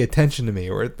paying any attention to me?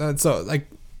 Or so like,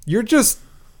 you're just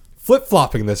flip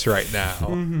flopping this right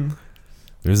now.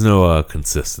 There's no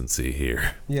consistency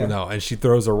here. Yeah. No, and she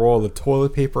throws a roll of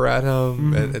toilet paper at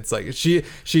him, and it's like she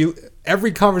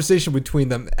every conversation between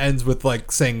them ends with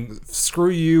like saying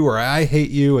 "screw you" or "I hate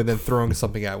you," and then throwing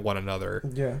something at one another.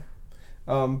 Yeah.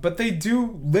 But they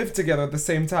do live together at the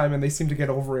same time, and they seem to get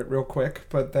over it real quick.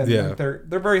 But then Yeah. they're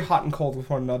very hot and cold with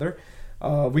one another.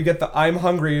 We get the "I'm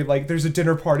hungry." Like there's a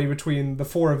dinner party between the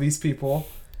four of these people,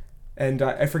 and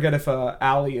I forget if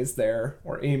Allie is there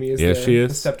or Amy is Yeah, there. she is.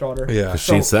 The stepdaughter. Yeah.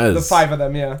 She says- the five of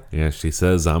them. Yeah. Yeah, she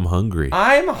says, I'm hungry.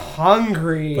 I'm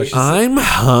hungry. But she's- I'm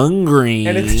hungry.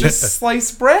 And it's just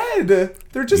sliced bread.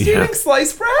 They're just Yeah. eating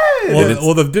sliced bread.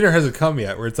 Well, the dinner hasn't come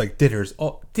yet. Where it's like dinner's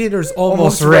almost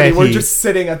almost ready. We're just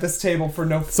sitting at this table for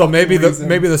no. So maybe reason.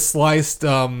 the sliced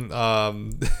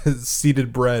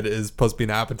seeded bread is supposed to be an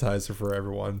appetizer for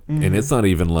everyone. And it's not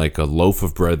even like a loaf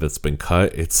of bread that's been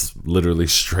cut. It's literally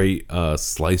straight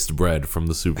sliced bread from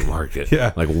the supermarket.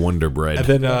 Yeah. Like Wonder Bread.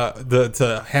 And then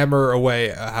to hammer away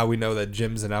how we know that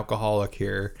Jim's an alcoholic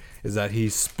here is that he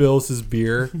spills his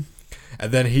beer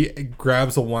And then he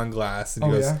grabs a wine glass and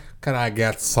he goes, yeah? "Can I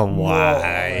get some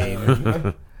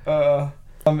wine?"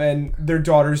 And their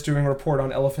daughter's doing a report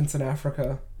on elephants in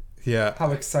Africa. Yeah.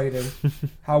 How exciting.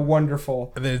 How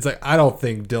wonderful. And then it's like, I don't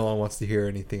think Dylan wants to hear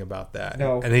anything about that.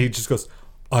 No. And he just goes,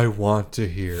 "I want to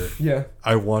hear. Yeah.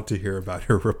 I want to hear about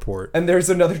her report." And there's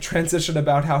another transition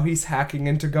about how he's hacking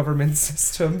into government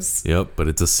systems. Yep, but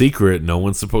it's a secret. No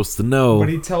one's supposed to know. But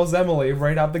he tells Emily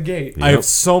right out the gate. I have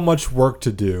so much work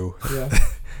to do. Yeah.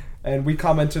 And we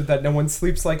commented that no one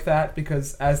sleeps like that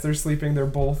because as they're sleeping, they're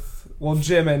both, well,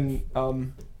 Jim and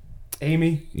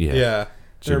Amy, Yeah.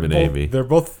 Jim and both- Amy. They're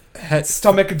both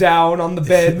stomach down on the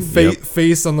bed,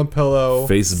 face on the pillow.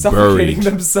 Face suffocating buried.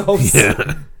 themselves.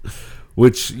 Yeah.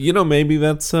 Which, maybe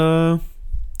that's kind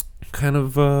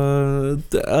of one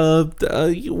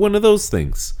of those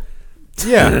things.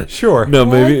 Yeah, sure. No,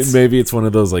 maybe What? maybe it's one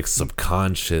of those like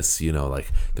subconscious,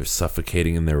 like they're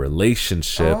suffocating in their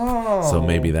relationship. So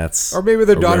maybe that's Or maybe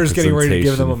their a daughter's getting ready to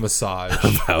give them a representation massage.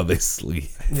 of how they sleep.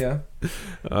 Yeah.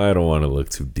 I don't want to look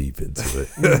too deep into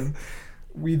it.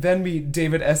 We then meet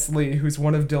David S. Lee, who's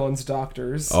one of Dylan's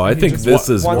doctors. Oh, I He think just this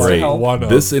is wants to great. help. One of-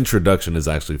 This introduction is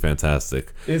actually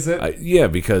fantastic. Is it? Yeah,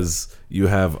 because you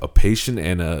have a patient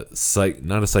and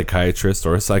not a psychiatrist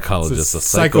or a psychologist,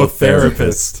 It's a a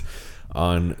psychotherapist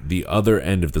on the other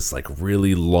end of this like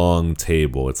really long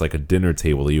table. It's like a dinner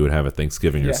table that you would have at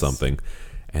Thanksgiving or Yes. something.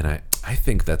 And I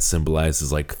think that symbolizes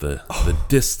like the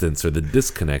distance or the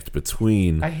disconnect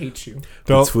between I hate you.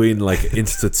 between like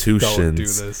institutions Don't do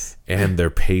this. and their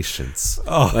patients.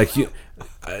 Like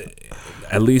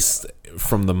at least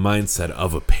from the mindset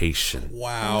of a patient.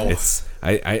 Wow. It's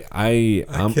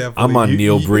I'm can't on believe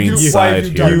Neil you- Breen's you- why side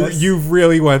have you done here. this? You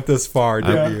really went this far,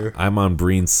 didn't you? I'm on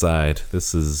Breen's side.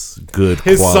 This is good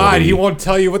His quality. side, he won't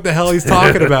tell you what the hell he's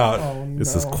talking about. Oh, no.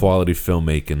 This is quality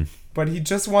filmmaking. But he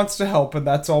just wants to help, and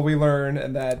that's all we learn.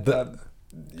 And that,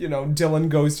 Dylan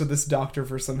goes to this doctor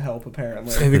for some help,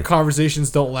 apparently. And the conversations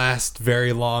don't last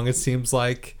very long, it seems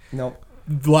like. Nope.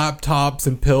 Laptops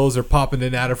and pills are popping in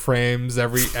and out of frames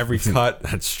every cut.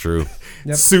 That's true.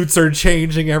 Yep. Suits are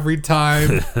changing every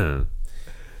time.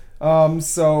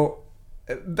 So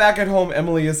back at home,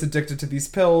 Emily is addicted to these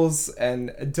pills,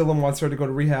 and Dylan wants her to go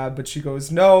to rehab, but she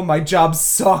goes, "No, my job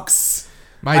sucks.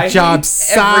 My I job hate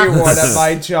sucks. everyone at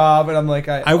my job." And I'm like,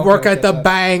 I work at the get that.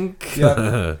 bank.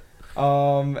 Yeah.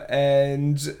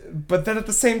 But then at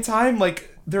the same time,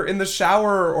 like, they're in the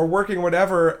shower or working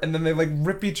whatever, and then they like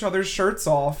rip each other's shirts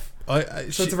off. So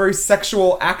it's a very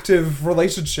sexual, active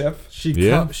relationship. She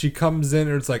comes in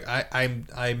and it's like,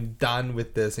 I'm done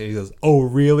with this, and he goes, "Oh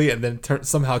really?" And then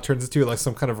somehow turns into like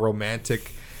some kind of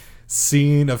romantic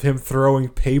scene of him throwing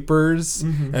papers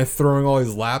and throwing all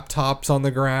his laptops on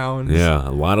the ground. Yeah,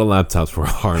 a lot of laptops were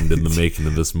harmed in the making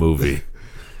of this movie.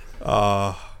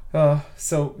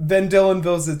 So then Dylan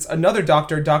visits another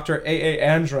doctor, Dr. A.A.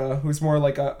 Andra, who's more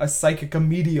like a psychic, a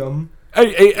medium.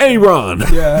 Hey, Ron.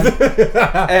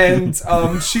 Yeah. And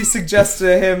she suggests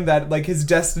to him that like his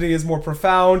destiny is more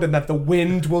profound and that the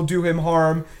wind will do him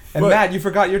harm. And Matt, you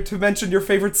forgot to mention your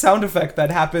favorite sound effect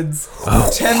that happens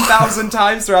 10,000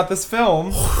 times throughout this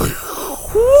film.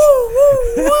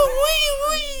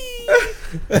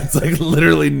 It's like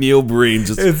literally Neil Breen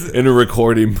just in a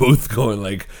recording booth going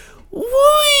like,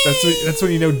 That's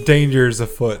when you know danger is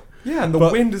afoot. Yeah, and the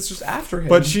wind is just after him.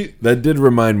 But she, That did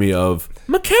remind me of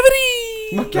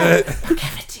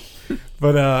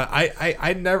but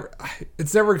I never.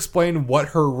 It's never explained what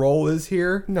her role is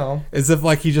here. No. As if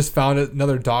like he just found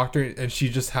another doctor and she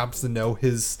just happens to know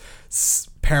his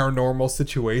paranormal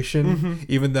situation,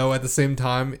 even though at the same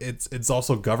time it's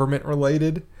also government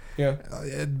related. Yeah.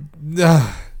 It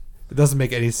doesn't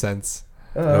make any sense.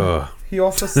 He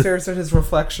also stares at his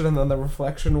reflection, and then the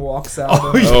reflection walks out.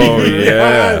 Oh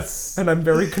yes. And I'm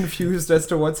very confused as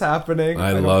to what's happening.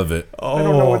 I love it. I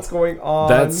don't know what's going on.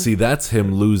 That's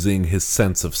him losing his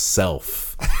sense of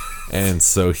self. And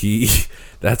so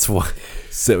that's why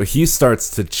so he starts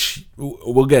to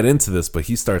we'll get into this, but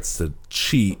he starts to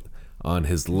cheat on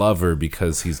his lover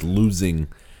because he's losing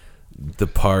the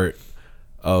part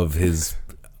of his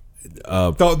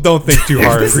Don't think too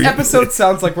hard. This episode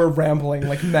sounds like we're rambling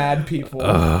like mad people.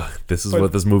 this is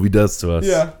what this movie does to us.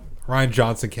 Yeah. Ryan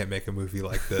Johnson can't make a movie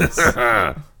like this.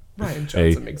 Ryan Johnson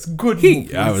Hey. makes good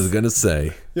movies. I was gonna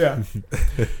say Yeah.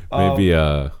 maybe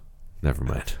never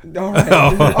mind. All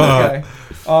right.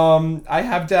 Okay. I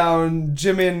have down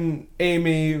Jim and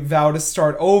Amy vow to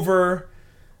start over.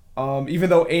 Even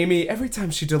though Amy, every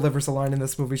time she delivers a line in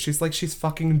this movie, she's like she's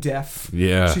fucking deaf.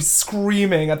 Yeah. She's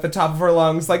screaming at the top of her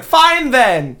lungs, like, "Fine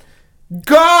then!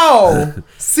 Go!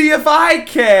 See if I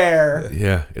care!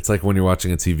 Yeah, it's like when you're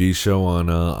watching a TV show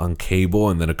on cable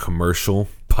and then a commercial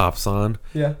pops on.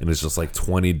 Yeah. And it's just like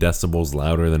 20 decibels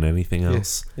louder than anything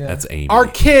else. Yeah. That's Amy. Our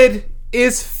kid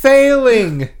is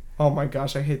failing. Oh my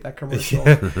gosh, I hate that commercial.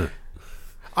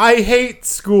 I hate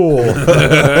school.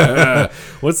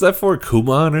 What's that for?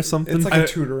 Kumon or something? It's like a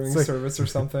tutoring service or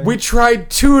something. We tried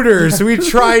tutors. We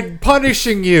tried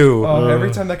punishing you. Oh, every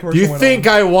time that commercial Do you went think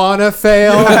on. I wanna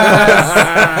fail?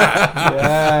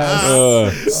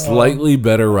 Yes. Slightly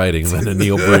better writing than a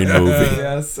Neil Breen movie.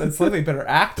 Yes, and slightly better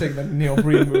acting than a Neil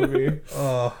Breen movie.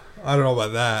 I don't know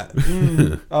about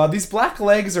that. These black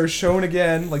legs are shown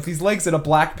again, like these legs in a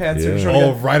black pantsuit. Yeah. Are shown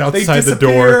Oh, again. right They outside the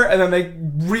disappear, door. and then they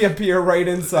reappear right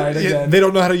inside Yeah, again. they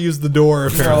don't know how to use the door,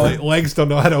 apparently. No. Legs don't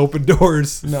know how to open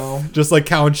doors. No. Just like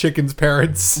Cow and Chicken's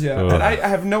parents. Yeah, and I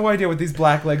have no idea what these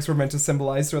black legs were meant to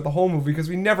symbolize throughout the whole movie because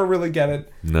we never really get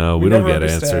it. No, we don't never get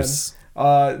understand. answers.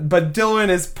 But Dylan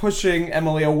is pushing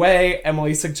Emily away.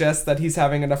 Emily suggests that he's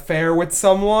having an affair with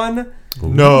someone.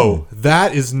 No,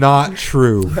 that is not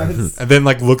true. And then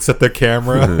like looks at the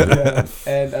camera. Yeah.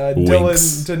 And Winks.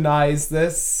 Dylan denies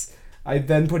this. I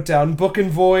then put down Book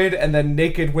and Void and then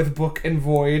Naked with Book and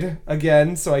Void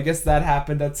again. So I guess that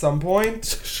happened at some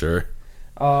point. Sure.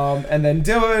 And then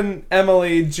Dylan,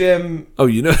 Emily, Jim. Oh,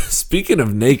 you know, speaking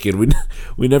of naked,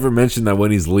 we never mentioned that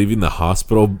when he's leaving the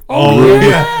hospital Oh, room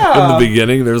yeah. in the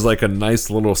beginning, there's like a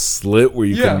nice little slit where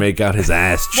you Yeah. can make out his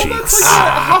ass Well, cheeks. that's like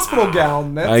a hospital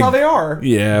gown. That's how they are.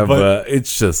 Yeah, but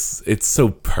it's so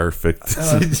perfect.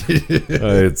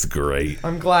 It's great.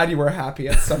 I'm glad you were happy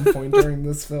at some point during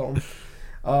this film.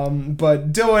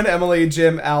 But Dylan, Emily,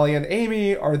 Jim, Allie, and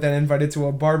Amy are then invited to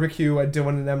a barbecue at Dylan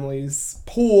and Emily's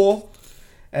pool.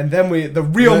 And then the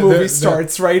real movie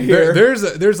starts right here.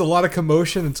 There's a lot of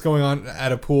commotion that's going on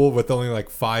at a pool with only like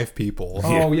 5 people.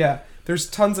 Oh, yeah. There's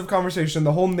tons of conversation.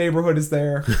 The whole neighborhood is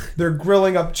there. They're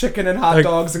grilling up chicken and hot Like,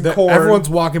 dogs and corn. Everyone's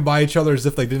walking by each other as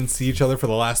if they didn't see each other for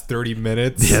the last 30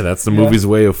 minutes. Yeah, that's the movie's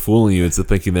way of fooling you into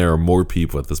thinking there are more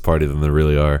people at this party than there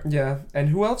really are. Yeah. And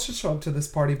who else should show up to this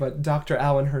party but Dr.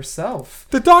 Allen herself?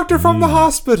 The doctor from the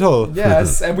hospital.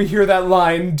 Yes, and we hear that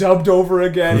line dubbed over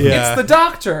again. Yeah. It's the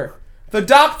doctor. The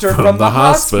doctor from the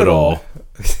hospital.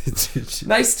 hospital.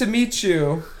 Nice to meet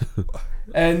you.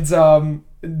 And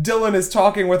Dylan is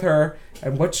talking with her,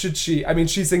 and what should she... I mean,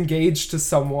 she's engaged to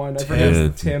someone. I forget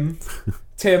his Tim.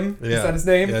 Tim? Yeah. Is that his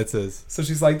name? Yeah, it's his. So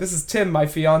she's like, this is Tim, my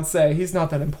fiance. He's not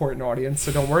that important, audience,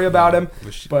 so don't worry about him.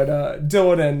 But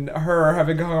Dylan and her are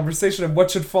having a conversation of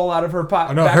what should fall out of her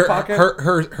back pocket.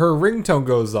 Her ringtone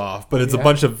goes off, but it's a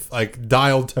bunch of like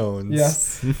dial tones.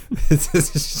 Yes.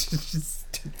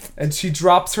 And she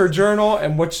drops her journal,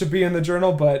 and what should be in the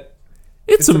journal, but...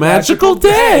 It's a magical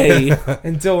day.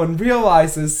 And Dylan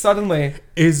realizes suddenly...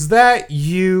 Is that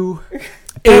you?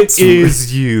 It's It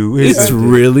is you. It's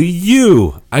really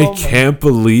you. I can't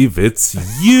believe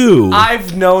it's you.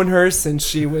 I've known her since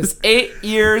she was 8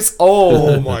 years old.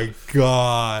 Oh my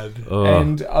god.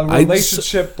 And a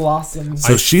relationship blossoms.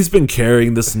 So she's been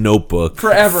carrying this notebook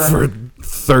Forever. for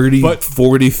 30,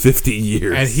 40, 50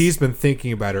 years. And he's been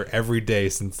thinking about her every day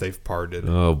since they've parted.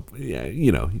 Oh, yeah,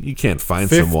 you know, you can't find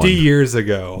 50 someone. years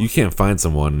ago. You can't find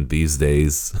someone these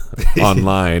days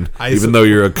online, I even sup- though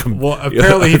you're Well,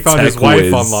 apparently he found his tech wife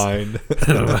whiz. online.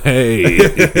 Hey,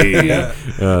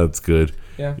 that's good.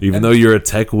 Yeah. Even And- though you're a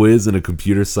tech whiz and a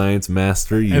computer science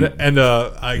master, you and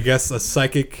I guess a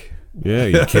psychic. yeah,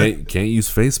 you can't use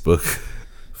Facebook.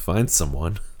 Find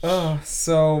someone.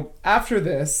 So after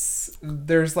this,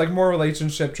 there's like more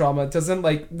relationship drama. Doesn't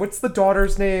like, what's the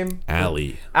daughter's name?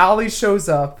 Allie. Allie shows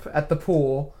up at the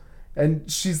pool, and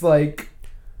she's like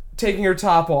taking her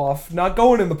top off, not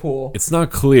going in the pool. It's not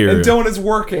clear. And Dylan is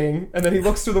working, and then he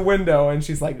looks through the window, and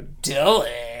she's like, Dylan.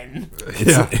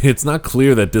 It's not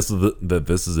clear that this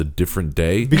is a different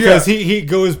day. Because he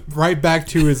goes right back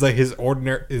to his like his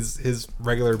ordinary his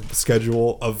regular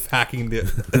schedule of hacking the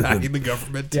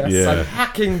government. Yes, Yeah. I'm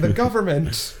hacking the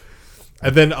government.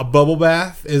 And then a bubble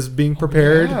bath is being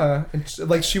prepared. Yeah, and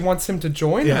like she wants him to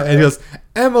join Yeah, her. and he goes,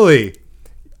 Emily,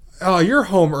 oh, you're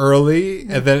home early.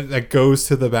 And then it goes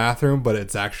to the bathroom, but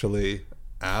it's actually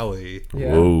Allie.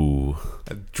 Yeah. Whoa.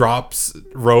 Drops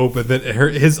robe, and then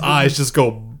his eyes just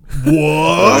go, what?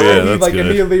 Oh, yeah, he that's like good.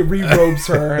 immediately re-robes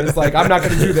her and is like, I'm not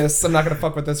gonna do this. I'm not gonna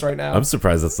fuck with this right now. I'm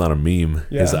surprised that's not a meme.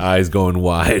 Yeah. His eyes going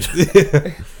wide.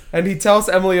 And he tells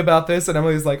Emily about this, and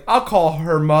Emily's like, I'll call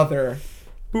her mother.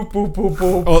 Boop, boop, boop,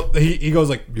 boop. Oh, he goes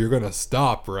like, you're gonna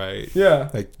stop, right? Yeah.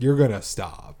 Like, you're gonna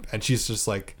stop. And she's just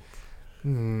like,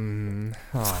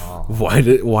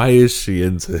 Why is she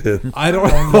into him? I don't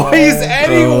know. Why is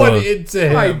anyone into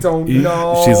him? I don't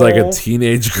know. She's like a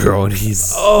teenage girl, and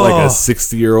he's like a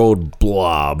 60-year-old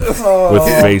blob with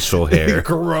facial hair.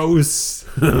 Gross.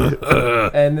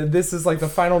 And this is like the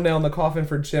final nail in the coffin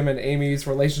for Jim and Amy's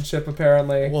relationship,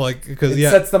 apparently. Well, like, because It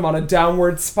sets them on a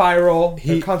downward spiral.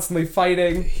 They're constantly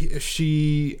fighting.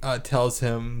 she tells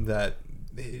him that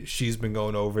she's been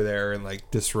going over there and like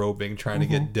disrobing, trying to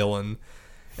get Dylan,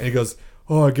 and he goes,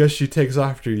 "Oh, I guess she takes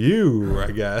after you,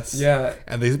 I guess." Yeah.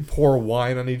 And they pour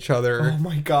wine on each other. Oh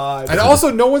my god. And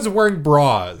also, no one's wearing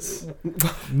bras.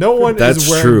 No one That's is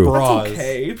wearing true. bras. That's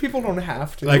okay. People don't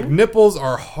have to. Like, nipples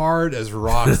are hard as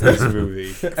rocks in this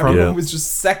movie. Everyone was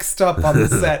just sexed up on the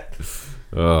set.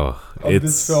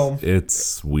 This film.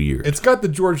 It's weird. It's got the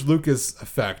George Lucas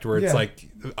effect where it's like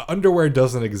underwear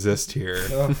doesn't exist here.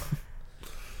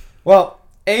 Well,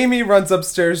 Amy runs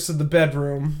upstairs to the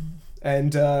bedroom,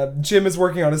 and Jim is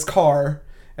working on his car,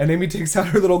 and Amy takes out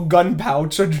her little gun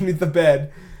pouch underneath the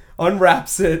bed,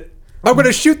 unwraps it. I'm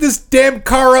gonna shoot this damn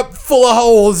car up full of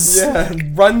holes. Yeah,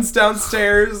 runs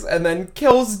downstairs and then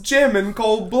kills Jim in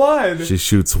cold blood. She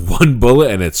shoots one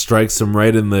bullet and it strikes him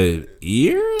right in the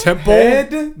ear? Temple?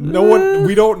 Head? No one,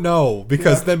 we don't know,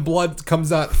 because then blood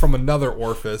comes out from another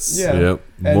orifice. Yeah. Yep,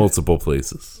 And multiple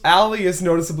places. Allie is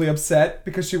noticeably upset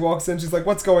because she walks in. She's like,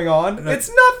 "What's going on?" It's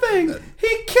nothing.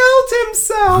 He killed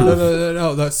himself.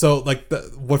 No. So like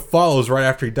what follows right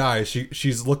after he dies,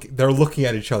 she's looking. They're looking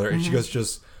at each other, and she goes,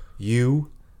 "Just you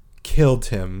killed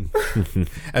him,"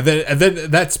 and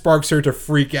then that sparks her to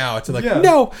freak out. And like,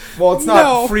 no. Well, it's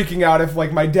not freaking out if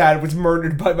like my dad was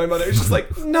murdered by my mother. It's just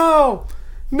like, no,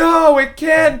 it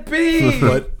can't be.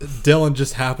 But Dylan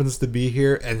just happens to be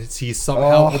here, and he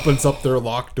somehow opens up their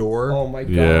locked door. Oh my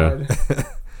Yeah. god.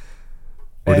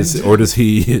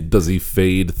 Does he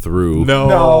fade through?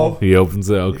 No. He opens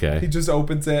it. He Okay. just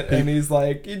opens it and he's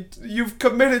like, "You've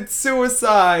committed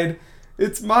suicide.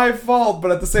 It's my fault,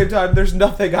 but at the same time, there's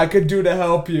nothing I could do to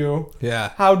help you.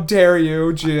 Yeah. How dare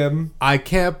you, Jim?" I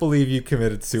can't believe you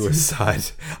committed suicide.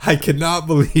 I cannot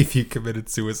believe you committed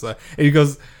suicide. And he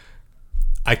goes,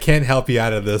 "I can't help you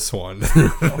out of this one."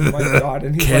 Oh my god.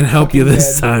 And he's Can't like, help you fucking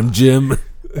this dead. time, Jim.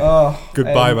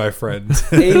 Goodbye, And my friend.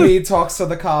 Amy talks to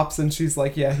the cops and she's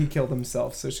like, "Yeah, he killed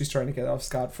himself," so she's trying to get off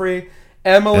scot-free.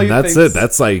 Emily And that's thinks, it.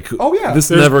 That's like, Oh, yeah. this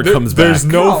never comes back. There's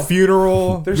no No.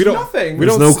 funeral. There's We don't- nothing. We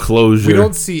There's don't no s- closure. We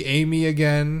don't see Amy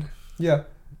again. Yeah.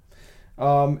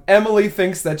 Emily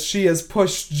thinks that she has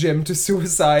pushed Jim to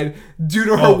suicide due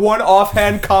to her one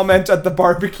offhand comment at the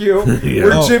barbecue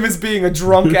where Oh. Jim is being a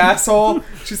drunk asshole.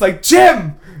 She's like,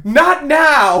 "Jim, not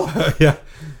now." Yeah.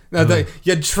 No,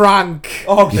 you're drunk.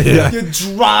 Oh, you're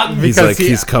drunk. He's because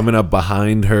he's coming up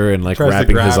behind her and like Tries to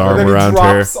wrapping grab his her. arm And then he around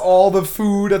her. drops all the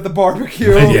food at the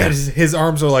barbecue. Yeah, his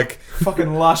arms are like,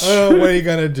 Fucking lush. "Oh, what are you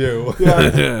gonna do?"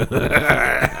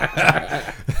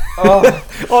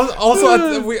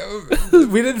 Also,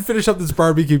 we didn't finish up this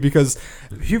barbecue because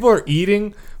people are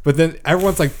eating, but then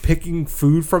everyone's like picking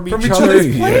food from each each other.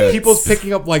 other's plates. People's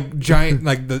picking up like giant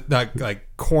like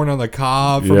corn on the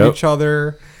cob from Yep. each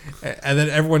other, and then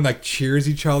everyone like cheers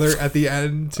each other at the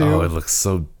end too. Oh, it looks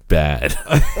so bad.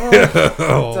 It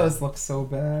does look so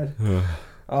bad.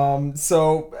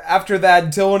 So after that,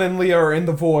 Dylan and Leah are in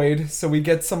the void. So we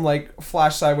get some like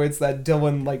flash sideways that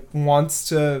Dylan like wants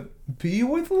to be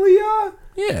with Leah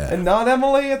Yeah. and not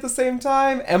Emily at the same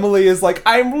time. Emily is like,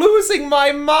 "I'm losing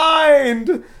my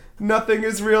mind. Nothing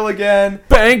is real again."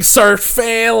 Banks are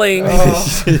failing.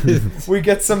 We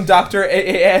get some Dr.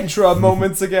 A.A. Andra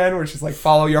moments again where she's like,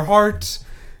 "Follow your heart.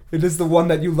 It is the one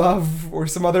that you love," or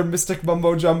some other mystic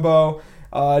mumbo jumbo.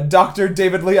 Dr.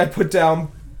 David Lee, I put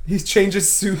down, he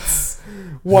changes suits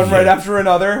one right after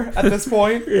another at this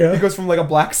point. He goes from like a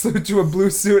black suit to a blue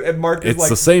suit, and Mark is It's like,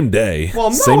 the same day. "Well,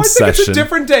 no, same I think session. it's a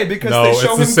different day because No, they show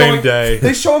it's the him same going. day.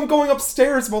 They show him going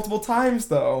upstairs multiple times,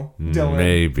 though. Dylan.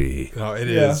 Maybe. No, it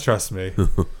Yeah. is. Trust me.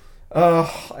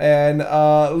 And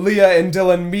Leah and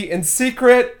Dylan meet in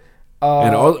secret.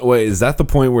 Wait, is that the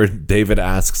point where David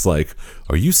asks, like,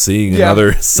 "Are you seeing Yeah. another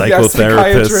Yeah,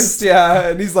 psychotherapist?" yeah,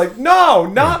 and he's like, "No,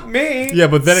 not me." Yeah,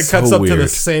 but then it So cuts up to the weird.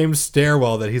 same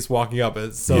stairwell that he's walking up.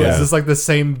 So Yeah. is this like the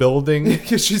same building?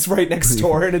 She's right next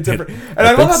door in a different. And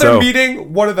I love think how they're so.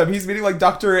 meeting. One of them, he's meeting like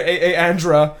Dr. A.A.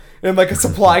 Andra in like a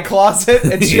supply closet,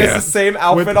 and she has the same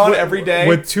outfit on every day.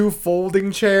 with two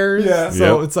folding chairs. Yeah.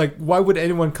 So Yep. it's like, why would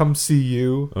anyone come see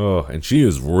you? Oh, and she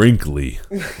is wrinkly,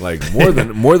 like more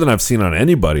than I've seen on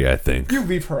anybody. I think. You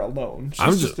leave her alone. She's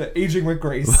I'm just ju- aging with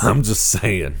grace. I'm just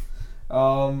saying.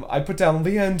 I put down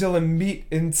Leah and Dylan meet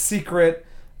in secret.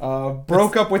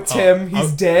 broke up with Tim.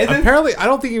 He's dead. Apparently, I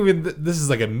don't think even this is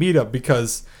like a meetup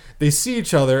because they see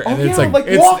each other and it's like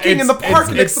walking in the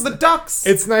park next to the ducks.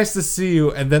 It's nice to see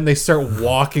you, and then they start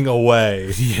walking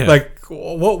away. Yeah. Like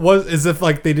what was as if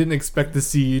like they didn't expect to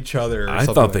see each other. I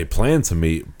thought they planned to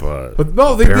meet, but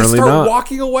no, they apparently start not.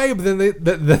 walking away, but then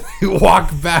they walk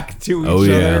back to each Oh other.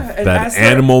 yeah, And that as they're-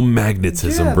 animal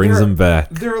magnetism brings they're- them back.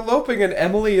 They're eloping, and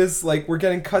Emily is like, we're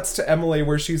getting cuts to Emily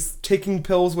where she's taking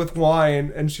pills with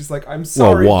wine, and she's like, I'm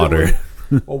sorry, water. Dylan.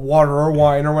 Well, water or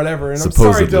wine or whatever. And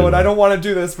Supposedly. I'm sorry, Dylan, I don't want to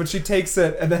do this, but she takes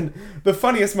it. And then the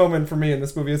funniest moment for me in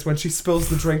this movie is when she spills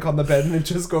the drink on the bed and it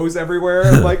just goes everywhere.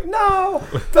 I'm like, no,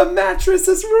 the mattress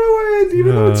is ruined,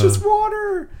 even though it's just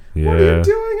water. What are Yeah. you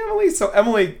doing, Emily? So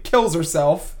Emily kills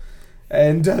herself.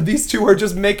 And these two are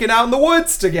just making out in the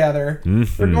woods together.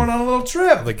 They're going on a little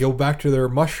trip. They go back to their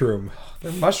mushroom.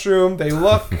 They're mushroom. They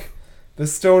look. The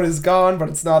stone is gone, but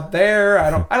it's not there. I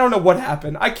don't know what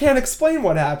happened. I can't explain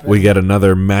what happened. We get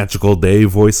another magical day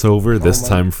voiceover, this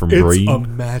time from It's Breen. a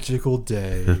magical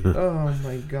day. Oh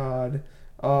my god.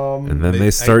 And then they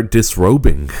start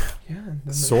disrobing. Yeah. and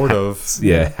then Sort of.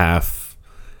 Yeah, half.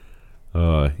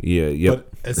 Yep. But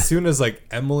as soon as like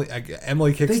Emily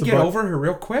kicks they the get bucket, over her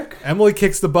real quick. Emily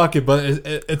kicks the bucket, but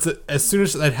it's as soon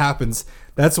as that happens,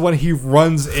 that's when he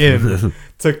runs in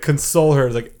to console her.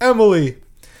 It's like Emily,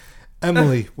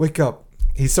 wake up.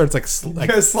 He starts like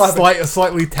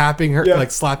slightly tapping her, Yeah.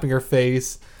 like slapping her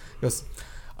face. He goes,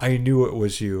 I knew it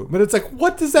was you. But it's like,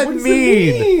 what does that What does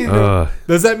mean? it mean?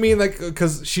 Does that mean like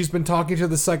because she's been talking to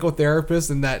the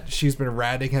psychotherapist and that she's been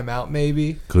ratting him out?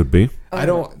 Maybe Could be. I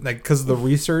don't like because of the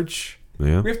research.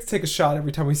 Yeah. We have to take a shot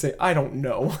every time we say, I don't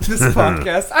know. This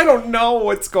podcast, I don't know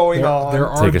what's going on. There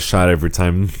are Take a shot every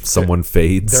time someone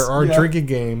fades. there are Yeah. drinking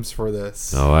games for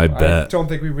this. Oh, I I bet. don't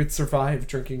think we would survive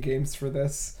drinking games for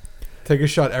this. Take a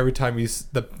shot every time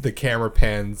the camera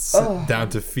pans down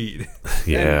to feet.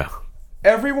 Yeah.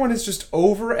 Everyone is just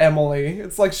over Emily.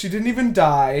 It's like she didn't even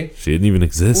die. She didn't even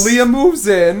exist. Leah moves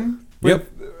in with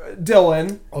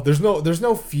Dylan. Oh, there's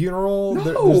no funeral. No.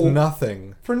 There's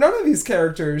nothing. For none of these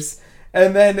characters.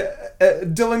 And then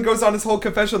Dylan goes on his whole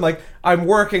confession like, I'm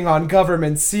working on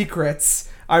government secrets.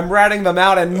 I'm ratting them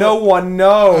out and no one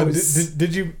knows.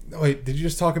 Did you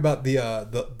just talk about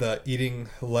the eating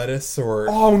lettuce or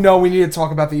Oh no, we need to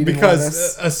talk about the eating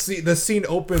because lettuce. the scene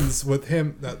opens with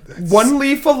him One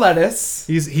leaf of lettuce.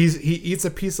 he eats a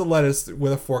piece of lettuce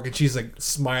with a fork and she's like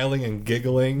smiling and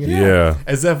giggling Yeah.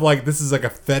 as if like this is like a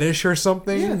fetish or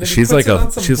something. Yeah, and then he She's puts like it on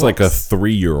a some she's like a books.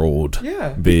 3-year-old Yeah.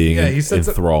 being He sets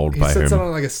enthralled by He sets it him.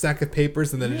 on like a stack of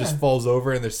papers and then it just falls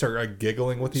over and they start like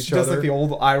giggling with each She does other. like the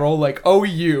old eye roll like, oh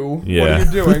you, what Yeah. are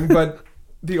you doing? But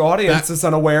the audience is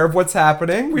unaware of what's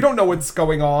happening. We don't know what's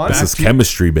going on. This is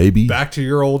chemistry, baby. Back to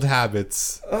your old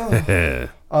habits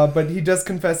But he does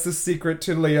confess this secret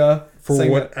to Leah for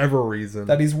saying whatever reason.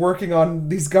 that he's working on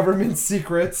these government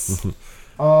secrets.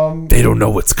 They don't know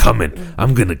what's coming.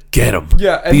 I'm gonna get them.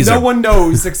 Yeah, and no one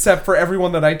knows except for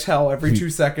everyone that I tell every 2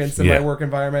 seconds in Yeah. my work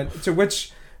environment. To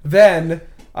which then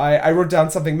I wrote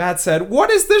down something Matt said. What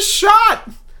is this shot?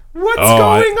 What's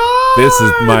going on? This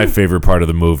is my favorite part of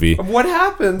the movie. What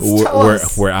happens? Tell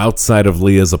us. We're outside of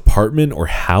Leah's apartment or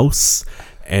house,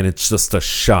 and it's just a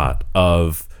shot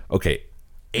of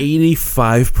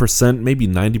 85%, maybe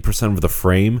 90% of the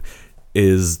frame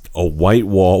is a white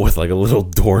wall with like a little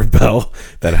doorbell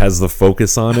that has the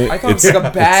focus on it. I thought it was like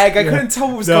a bag. I couldn't tell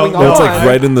what was going on. It's like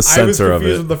right in the I was center of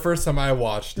confused it. the first time I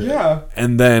watched it. Yeah.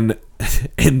 And then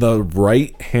in the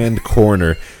right hand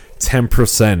corner,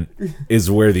 10%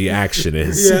 is where the action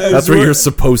is. Yeah, That's it's where where- you're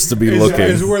supposed to be looking.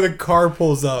 Is where the car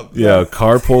pulls up. Yeah,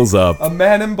 car pulls up. A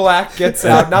man in black gets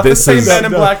out. Not the This same is- man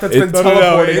in black that's been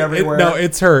teleporting everywhere. No,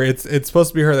 it's her. It's supposed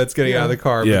to be her that's getting out of the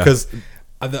car Yeah. because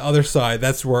on the other side,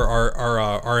 that's where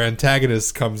our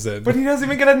antagonist comes in. But he doesn't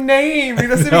even get a name. He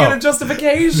doesn't even No. get a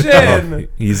justification.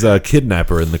 He's a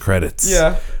kidnapper in the credits.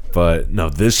 Yeah. But no,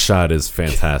 this shot is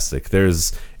fantastic.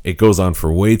 It goes on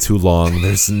for way too long.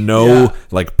 There's no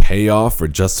like payoff or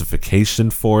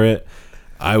justification for it.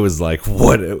 I was like,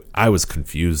 what? I was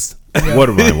confused. What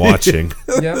am I watching?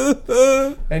 Yeah.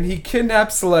 And he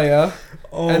kidnaps Leia.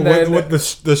 And then what the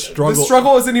struggle? the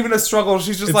struggle isn't even a struggle.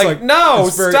 She's just It's like, no,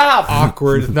 it's very stop.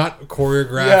 Awkward. It's not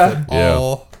choreographed Yeah. at Yeah.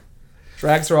 all.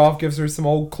 Drags her off, gives her some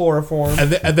old chloroform.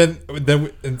 And then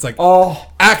it's like Oh,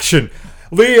 action.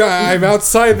 Leah, I'm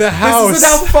outside the house. this is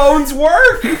how phones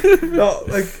work. No,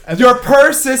 like Your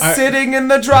purse is sitting in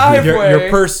the driveway. your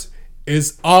purse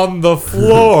is on the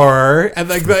floor, and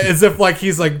like as if like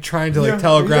he's like trying to like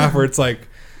telegraph, where it's like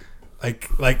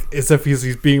as if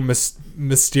he's being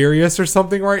mysterious or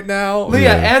something right now.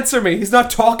 Leah, answer me. He's not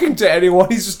talking to anyone.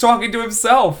 He's just talking to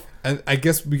himself. And I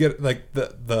guess we get like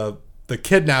the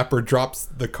kidnapper drops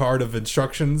the card of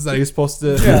instructions that he's supposed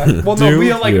to Well, do. no,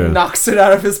 Leah knocks it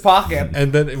out of his pocket.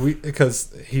 And then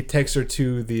because he takes her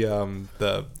to the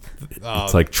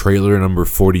It's like trailer number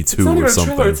 42 It's not even or a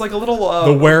something. trailer. It's like a little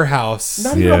the warehouse.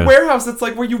 not even a warehouse. It's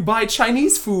like where you buy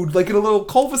Chinese food, like in a little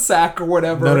cul-de-sac or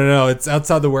whatever. No. It's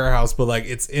outside the warehouse, but like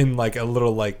it's in like a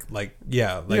little like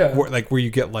where you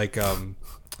get like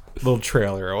little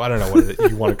trailer. Or I don't know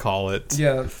what you want to call it.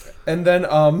 Yeah, and then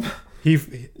He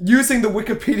using the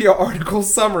Wikipedia article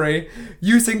summary,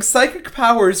 using psychic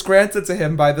powers granted to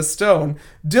him by the stone,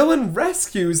 Dylan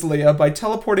rescues Leah by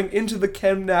teleporting into the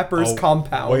kidnapper's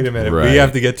compound. Wait a minute, Right. we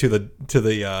have to get to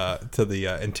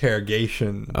the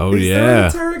interrogation. Oh, Is there an yeah.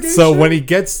 interrogation? So when he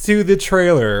gets to the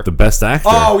trailer, The best actor.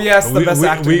 Oh yes, the best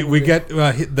actor. we get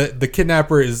the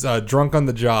kidnapper is drunk on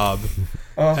the job.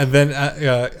 And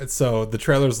then, so the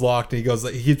trailer's locked, and he goes,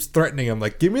 like, he keeps threatening him,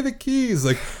 like, "Give me the keys!"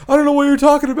 Like, I don't know what you're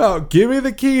talking about. Give me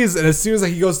the keys! And as soon as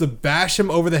he goes to bash him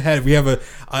over the head, we have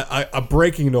a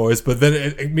breaking noise, but then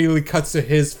it immediately cuts to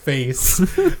his face.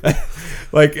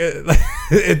 Like,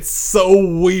 it's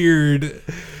so weird.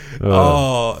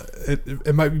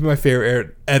 It might be my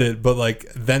favorite edit, but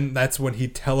like then that's when he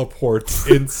teleports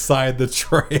inside the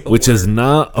trailer, Which is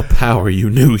not a power you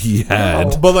knew he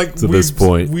had. but like to this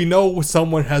point. we know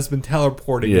someone has been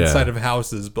teleporting inside of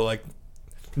houses, but like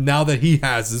now that he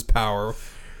has his power,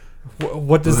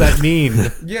 what does that mean?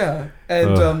 Yeah,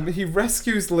 and he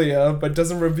rescues Leah, but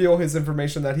doesn't reveal his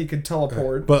information that he could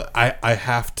teleport. But I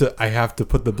have to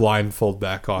put the blindfold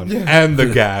back on and the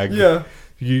gag. Yeah.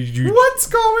 You What's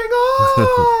going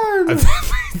on?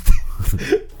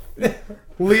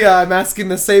 Leah, I'm asking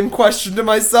the same question to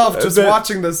myself just then-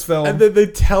 watching this film. and then they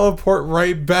teleport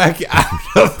right back out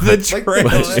of the like, trailer.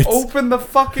 they just open the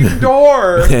fucking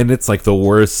door. And it's like the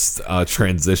worst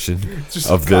transition Just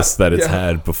of this cut- that it's yeah.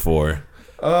 had before.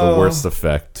 The worst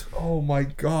effect. Oh my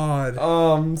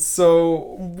god. So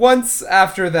once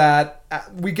after that,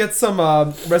 we get some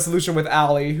resolution with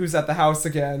Allie, who's at the house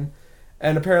again.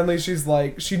 And apparently she's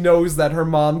like, she knows that her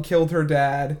mom killed her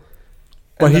dad.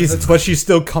 But And that but she's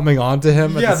still coming on to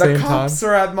him at the same time. cops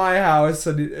are at my house.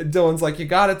 And Dylan's like, you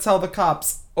gotta tell the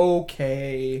cops.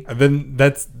 Okay. And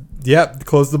then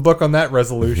close the book on that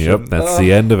resolution. Yep, that's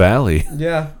the end of Allie.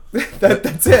 Yeah.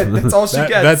 That's it. That's all she that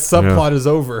gets. subplot is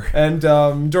over. And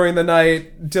during the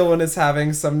night, Dylan is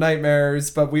having some nightmares.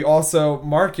 But we also,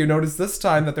 Mark, you noticed this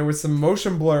time that there was some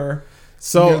motion blur.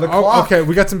 So near the clock. okay,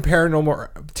 we got some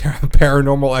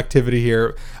paranormal activity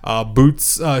here.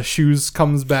 Boots shoes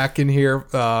comes back in here,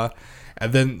 and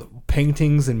then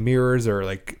paintings and mirrors are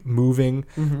like moving.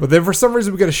 But then for some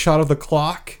reason we get a shot of the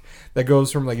clock that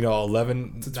goes from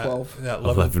 11 To 12.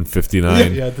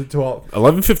 11:59. Yeah, to 12.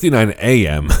 11:59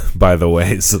 a.m. By the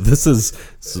way, so this is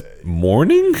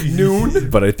morning, Noon.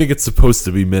 but I think it's supposed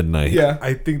to be midnight. Yeah.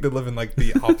 I think they live in like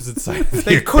the opposite side of the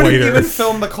They couldn't equator. even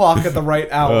film the clock at the right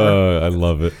hour. I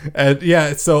love it. And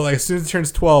yeah, so like as soon as it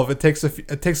turns 12, it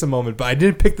takes a moment. But I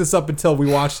didn't pick this up until we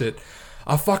watched it.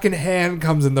 A fucking hand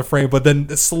comes in the frame, but then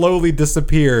slowly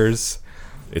disappears.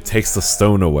 It takes the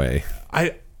stone away.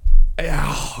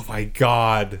 Oh my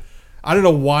god, I don't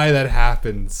know why that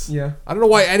happens. Yeah. I don't know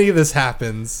why any of this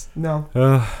happens. No.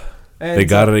 And, They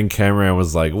got it in camera and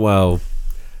was like, well,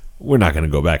 we're not going to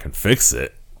go back and fix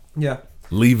it. Yeah.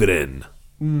 Leave it in.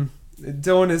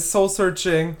 Dylan is soul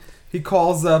searching. He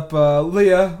calls up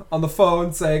Leah on the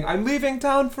phone saying, I'm leaving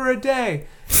town for a day.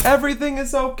 Everything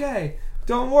is okay.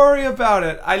 Don't worry about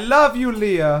it. I love you,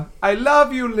 Leah. I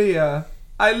love you, Leah.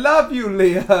 I love you,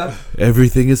 Leah.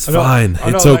 Everything is fine. I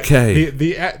know, It's like,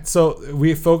 okay. So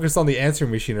we focused on the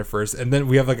answering machine at first, and then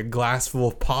we have like a glass full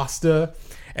of pasta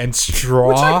and straw.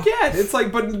 Which I get. It's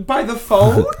like, but by the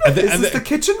phone? And then- Is and this then- the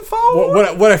kitchen phone?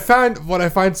 What I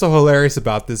find so hilarious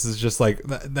about this is just like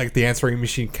the answering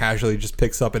machine casually just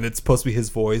picks up, and it's supposed to be his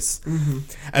voice,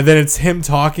 and then it's him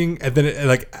talking, and then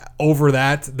like over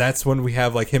that's when we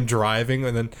have like him driving,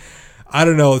 and then I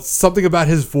don't know, it's something about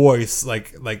his voice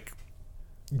like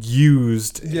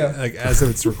used like as if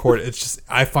it's recorded. It's just,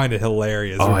 I find it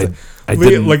hilarious. Oh, It's I Leah,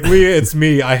 didn't- like Leah, it's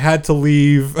me. I had to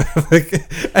leave. Like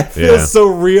I feel Yeah. so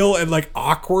real and like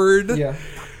awkward. Yeah.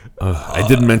 I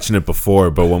didn't mention it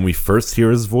before, but when we first hear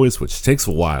his voice, which takes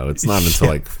a while, it's not until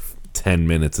like 10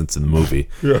 minutes into the movie,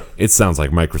 it sounds like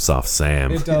Microsoft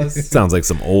Sam. It does. It sounds like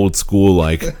some old school,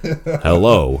 like,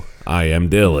 hello, I am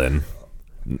Dylan.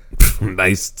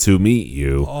 Nice to meet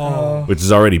you. Which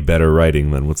is already better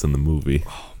writing than what's in the movie.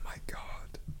 Oh my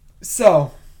god.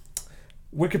 So,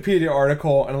 Wikipedia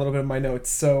article and a little bit of my notes.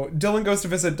 So Dylan goes to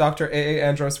visit Dr. A.A.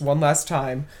 Andros one last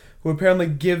time, who apparently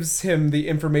gives him the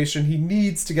information he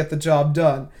needs to get the job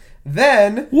done.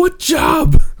 Then What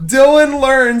job? Dylan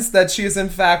learns that she is in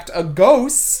fact a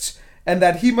ghost, and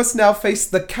that he must now face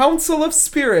the Council of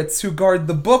Spirits who guard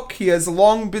the book he has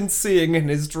long been seeing in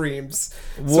his dreams.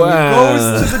 So he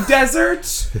goes to the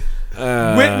desert,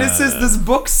 witnesses this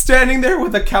book standing there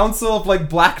with a council of like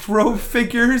black robe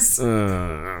figures,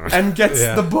 and gets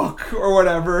the book or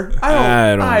whatever.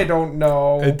 I don't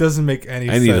know. It doesn't make any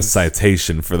sense. I need a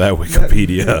citation for that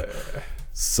Wikipedia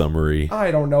summary. I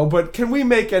don't know, but can we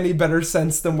make any better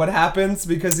sense than what happens?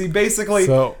 Because he basically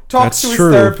So, talks to that's his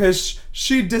true. therapist.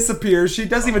 She disappears. She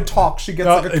doesn't even talk. She gets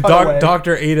like a cutaway.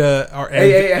 Dr. Ada or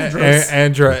A.A. Andros.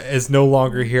 Andra is no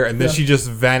longer here, and then she just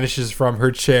vanishes from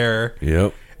her chair.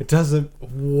 Yep. It doesn't.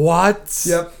 What?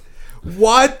 Yep.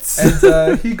 What?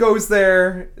 And he goes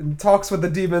there and talks with the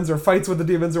demons or fights with the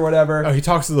demons or whatever. Oh, he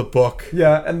talks to the book.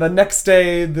 Yeah, and the next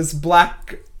day, this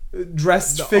black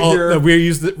dressed figure.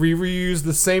 We reuse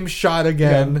the same shot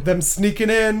again, them sneaking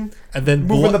in, and then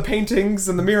moving the paintings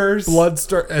and the mirrors. blood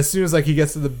start as soon as like he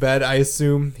gets to the bed. I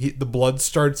assume the blood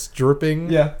starts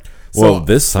dripping. Yeah. Well,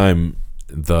 this time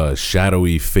the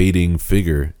shadowy, fading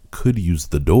figure could use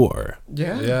the door.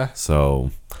 Yeah. Yeah.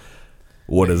 So,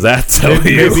 what does that tell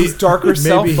Maybe- you? His darker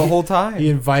self Maybe the whole time. He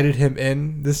invited him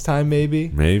in this time, maybe.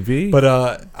 Maybe.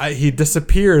 But he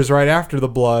disappears right after the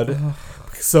blood.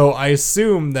 So I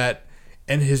assume that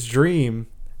in his dream,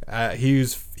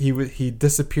 he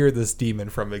disappeared this demon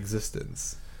from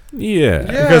existence. yeah.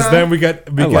 Because then we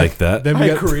like that. Then we I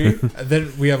get, agree.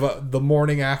 Then we have the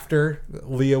morning after.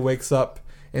 Leah wakes up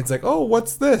and it's like, "Oh,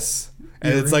 what's this?"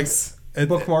 And it's like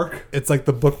bookmark. It's like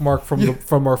the bookmark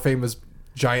from our famous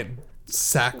giant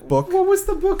sack book. What was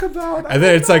the book about? And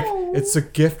then it's like it's a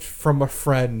gift from a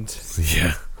friend.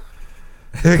 Yeah.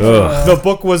 The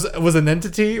book was an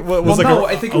entity. Was like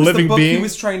I think a it was living the book being. he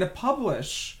was trying to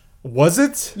publish. Was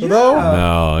it? Yeah. Though?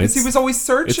 No, Because he was always it's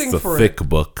searching the for thick it.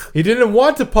 book. He didn't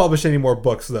want to publish any more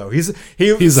books, though. He's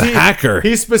a hacker.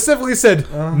 He specifically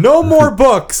said no more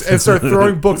books and started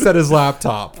throwing books at his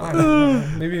laptop. I don't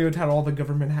know. Maybe he would have all the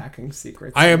government hacking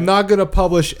secrets. I am not going to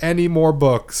publish any more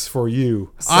books for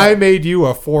you. I made you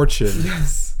a fortune.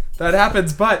 Yes, that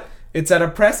happens, but it's at a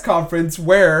press conference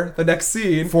where the next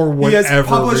scene For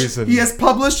whatever reason. he has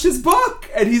published his book,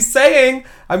 and he's saying,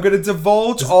 "I'm going to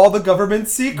divulge all the government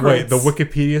secrets." Wait, the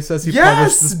Wikipedia says he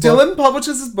published this book? Dylan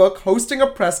publishes his book, hosting a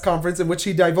press conference in which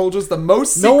he divulges the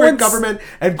most No secret one's- government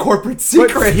and corporate But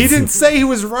secrets. he didn't say he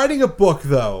was writing a book,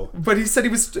 though. But he said he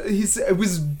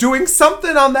was doing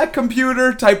something on that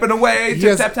computer, typing away,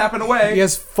 tapping away. He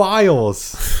has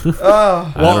files.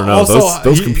 I don't know. also,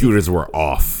 Those he- computers were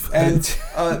off. And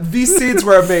these scenes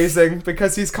were amazing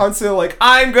because he's constantly like,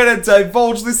 "I'm gonna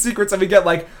divulge these secrets," and we get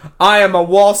like, "I am a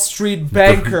Wall Street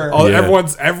banker." Oh, Yeah.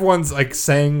 everyone's like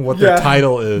saying what their Yeah.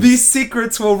 title is. These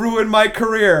secrets will ruin my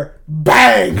career.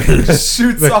 Bang!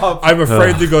 Shoots off. I'm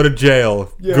afraid to go to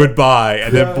jail. Yeah. Goodbye,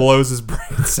 and Yeah. then blows his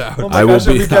brains out. Oh my I will gosh,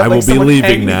 and be- we get, I will be someone leaving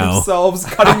hanging now. Themselves,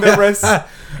 cutting their wrists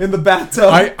in the bathtub.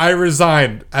 I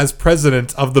resigned as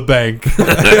president of the bank.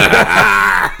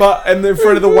 But and in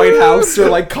front of the White House or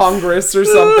like Congress or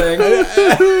something.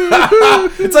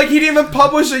 It's like he didn't even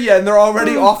publish it yet, and they're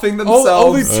already offing themselves.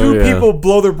 Only two yeah. people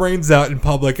blow their brains out in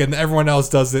public, and everyone else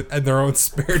does it in their own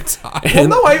spare time. Well,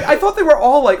 no, I thought they were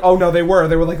all like, oh no, they were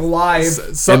like live.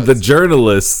 So- And the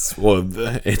journalists, well,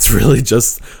 it's really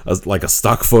just like a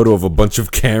stock photo of a bunch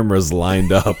of cameras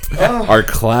lined up, are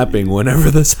clapping whenever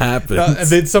this happens. and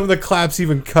then some of the claps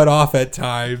even cut off at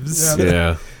times.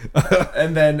 Yeah.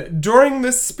 And then during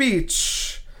this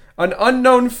speech, an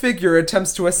unknown figure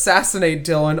attempts to assassinate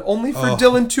Dylan, only for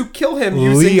Dylan to kill him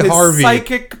using Lee his Harvey.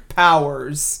 psychic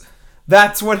powers.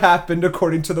 That's what happened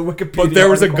according to the Wikipedia. But there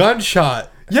was a article.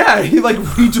 gunshot. Yeah, he like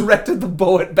redirected the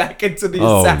bullet back into the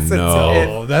Oh, assassin's no. head.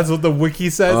 Oh, that's what the wiki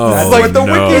says. Oh, This is That's what the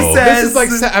no. wiki says. This is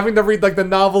like having to read like the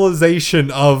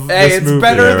novelization of Hey, this it's movie.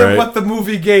 better Yeah, than right. what the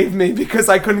movie gave me because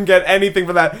I couldn't get anything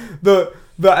for that.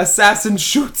 The assassin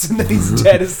shoots and then he's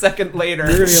dead a second later.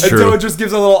 And true. so it just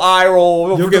gives a little eye roll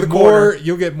over You'll to get the corner.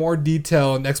 you'll get more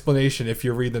detail and explanation if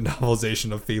you read the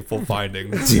novelization of Fateful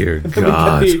Findings. Dear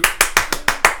God.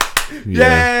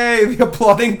 Yeah. Yay! The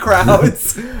applauding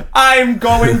crowds. I'm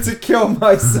going to kill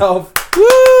myself.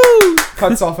 Woo!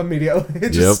 Cuts off immediately. It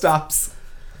just Yep. stops.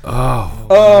 Oh,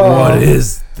 Oh. what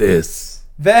is this?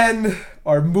 Then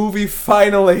our movie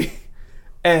finally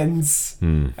ends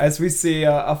as we see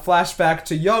a flashback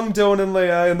to young Dylan and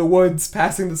Leia in the woods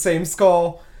passing the same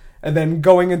skull and then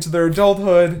going into their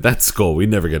adulthood. That skull, we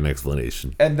never get an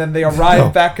explanation. And then they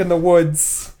arrive back in the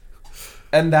woods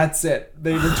and that's it.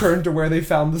 They return to where they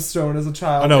found the stone as a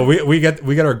child. Oh no, we get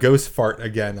our ghost fart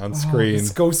again on screen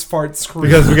This ghost fart scream.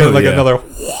 because we get like Yeah. another.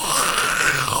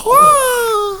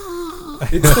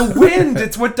 It's the wind.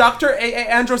 It's what Dr.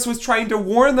 Andros was trying to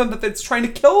warn them that it's trying to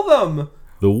kill them.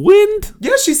 The wind?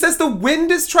 Yeah, she says the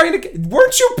wind is trying to...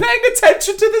 Weren't you paying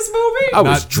attention to this movie? I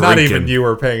was Not drinking. even you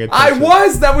were paying I attention.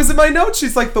 was. That was in my notes.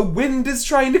 She's like, the wind is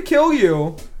trying to kill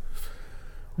you.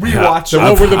 Rewatch The it.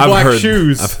 one with the black heard,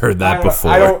 shoes. I've heard that I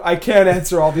before. I can't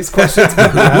answer all these questions, but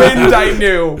the wind I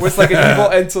knew was like an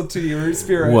evil entity or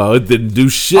spirit. Well, it didn't do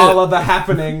shit. All of the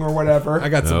happening or whatever. I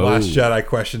got some No. Last Jedi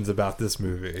questions about this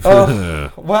movie.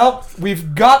 Well,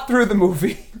 we've got through the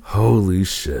movie. Holy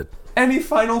shit. Any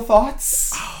final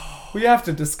thoughts? We have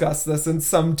to discuss this in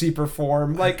some deeper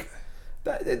form. Like,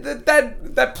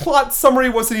 that plot summary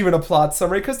wasn't even a plot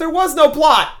summary because there was no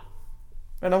plot.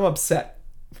 And I'm upset.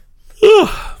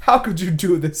 How could you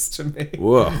do this to me?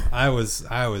 Whoa. I was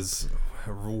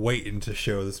waiting to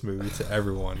show this movie to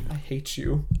everyone, I hate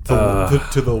you.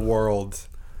 to the world.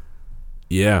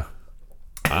 Yeah.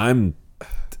 I'm...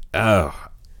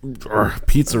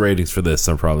 pizza ratings for this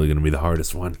are probably going to be the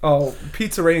hardest one. Oh,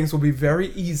 pizza ratings will be very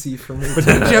easy for me. But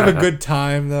didn't you have a good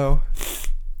time though?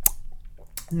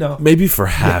 No. Maybe for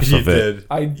half You of it. did.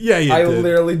 I did.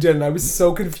 literally didn't. I was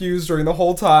so confused during the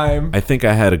whole time. I think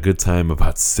I had a good time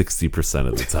about 60%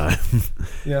 of the time.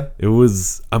 Yeah. It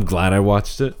was... I'm glad I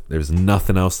watched it. There's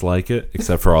nothing else like it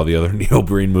except for all the other Neil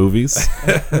Breen movies.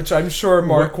 Which I'm sure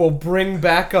Mark will bring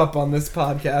back up on this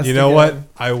podcast. You know what? again.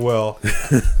 I will.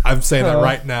 I'm saying that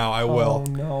right now. I Oh, will.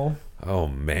 no. Oh,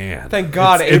 man. Thank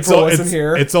God April wasn't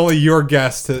here. It's only your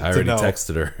guess to I already know.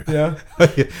 texted her. Yeah.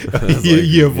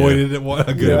 you avoided it. One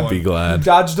a good Yeah. one. Be glad.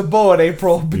 Dodged a bullet,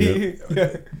 April.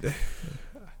 Yeah.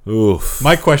 Oof.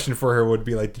 My question for her would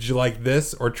be like, did you like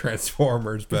this or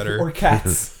Transformers better? Or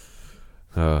cats.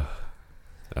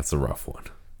 That's a rough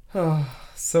one.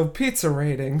 So, pizza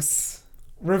ratings,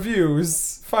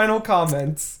 reviews, final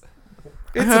comments.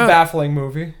 It's a baffling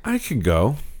movie. I can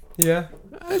go. Yeah.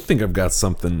 I think I've got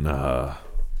something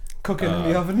Cooking in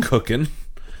the oven. cooking.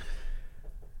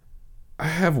 I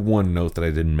have one note that I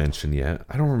didn't mention yet.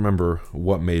 I don't remember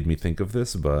what made me think of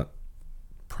this, but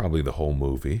probably the whole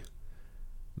movie.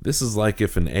 This is like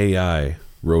if an AI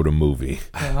wrote a movie.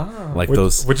 Like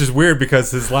those... Which is weird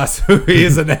because his last movie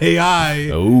is an AI.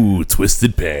 Oh,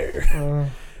 Twisted Pair.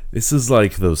 This is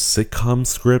like those sitcom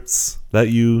scripts that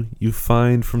you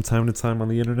find from time to time on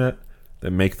the internet that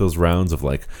make those rounds of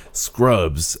like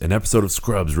Scrubs, an episode of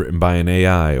Scrubs written by an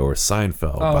AI, or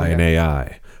Seinfeld by an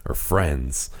AI, or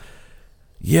Friends.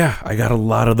 Yeah, I got a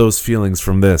lot of those feelings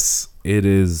from this. It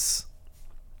is...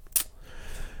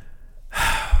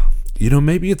 You know,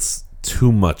 maybe it's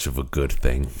too much of a good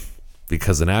thing.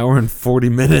 Because an hour and 40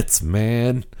 minutes,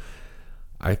 man...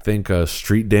 I think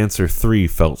Street Dancer 3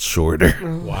 felt shorter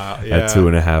Wow. Yeah. at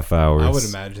 2.5 hours. I would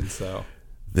imagine so.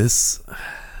 This...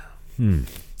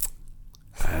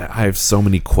 I have so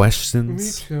many Me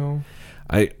questions. too.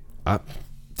 I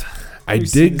We've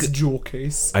seen this dig jewel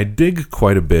case. I dig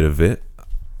quite a bit of it,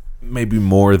 maybe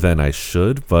more than I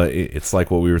should. But it's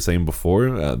like what we were saying before.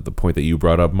 The point that you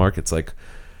brought up, Mark. It's like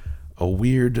a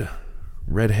weird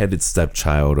redheaded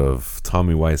stepchild of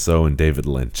Tommy Wiseau and David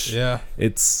Lynch. Yeah.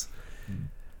 It's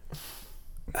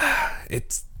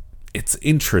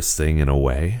interesting in a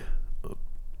way,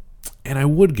 and I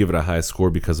would give it a high score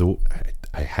because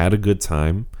I had a good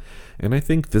time, and I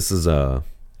think this is a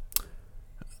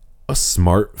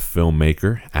smart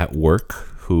filmmaker at work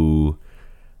who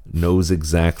knows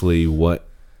exactly what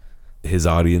his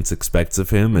audience expects of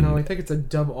him. And No, I think it's a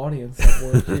dumb audience at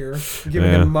work here.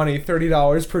 Giving Yeah. him money,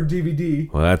 $30 per DVD,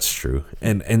 well, that's true,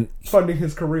 and funding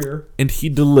his career. he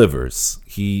delivers.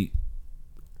 He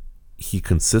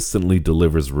consistently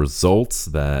delivers results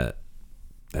that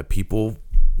people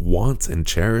want and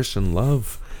cherish and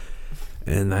love.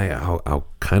 And I'll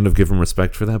kind of give him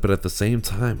respect for that, but at the same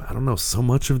time, I don't know, so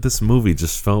much of this movie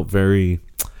just felt it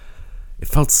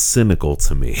felt cynical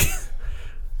to me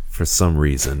for some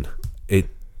reason.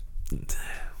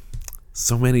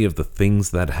 So many of the things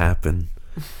that happen,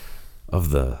 of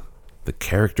the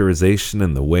characterization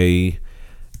and the way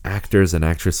actors and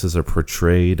actresses are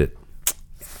portrayed, it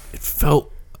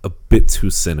felt a bit too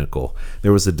cynical.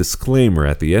 There was a disclaimer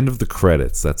at the end of the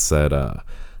credits that said,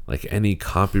 like, any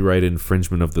copyright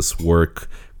infringement of this work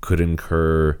could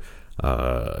incur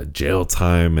jail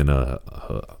time and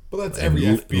Well, that's every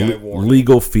FBI warning.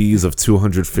 legal fees of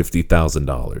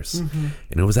 $250,000.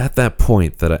 And it was at that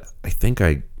point that I think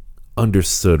I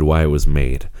understood why it was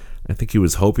made. I think he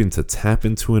was hoping to tap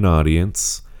into an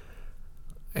audience,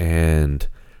 and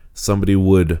somebody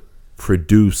would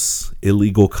produce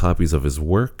illegal copies of his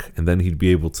work, and then he'd be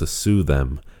able to sue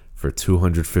them for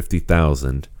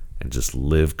 $250,000 and just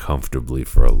live comfortably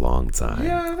for a long time.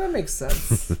 Yeah, that makes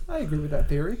sense. I agree with that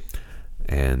theory.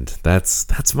 And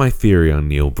that's my theory on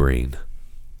Neil Breen.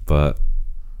 But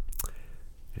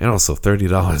and also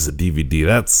 $30 a DVD,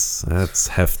 that's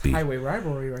hefty. Highway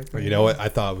rivalry right there. But you know what? I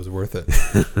thought it was worth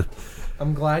it.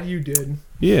 I'm glad you did.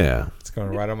 Yeah. It's going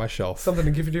right on my shelf. Something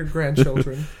to give to your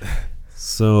grandchildren.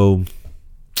 So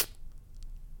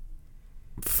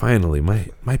finally,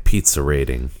 my pizza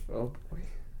rating. Oh boy.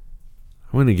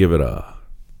 I'm gonna give it a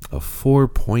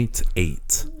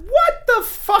 4.8. What the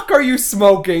fuck are you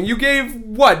smoking? You gave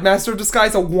what? Master of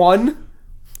Disguise a 1?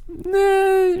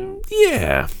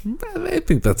 Yeah, I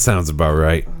think that sounds about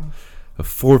right. A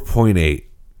 4.8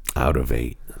 out of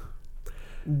 8.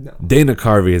 No. Dana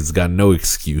Carvey has got no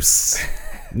excuse.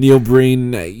 Neil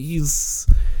Breen, he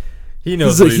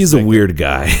knows he's a weird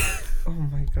guy. Oh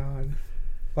my god.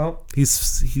 Well,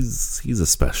 he's a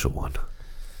special one.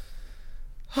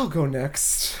 I'll go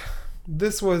next.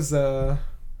 This was a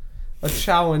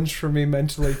challenge for me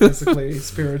mentally, physically,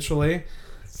 spiritually.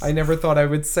 I never thought I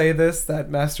would say this, that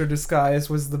Master Disguise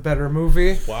was the better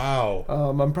movie. Wow.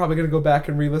 I'm probably going to go back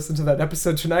and re-listen to that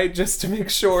episode tonight just to make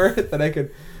sure that I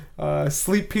could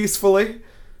sleep peacefully.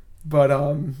 But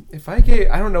I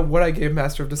don't know what I gave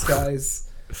Master of Disguise,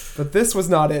 but this was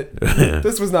not it.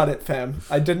 This was not it, fam.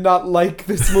 I did not like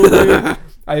this movie.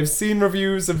 I have seen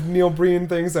reviews of Neil Breen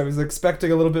things. I was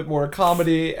expecting a little bit more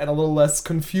comedy and a little less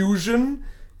confusion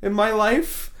in my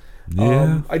life.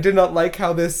 Yeah. I did not like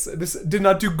how this did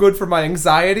not do good for my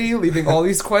anxiety, leaving all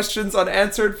these questions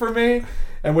unanswered for me,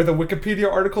 and with a Wikipedia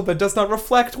article that does not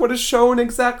reflect what is shown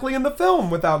exactly in the film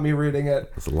without me reading it.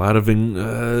 There's a lot of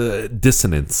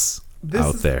dissonance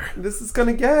out there. This is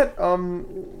gonna get a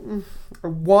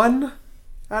 1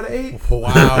 out of 8.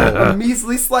 Wow. A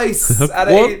measly slice out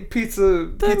of 8 pizza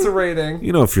rating.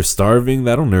 You know, if you're starving,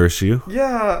 that'll nourish you.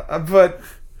 Yeah, but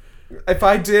if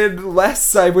I did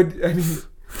less,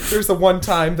 there's the one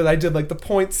time that I did like the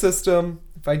point system.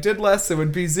 If I did less, it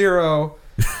would be 0.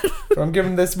 So I'm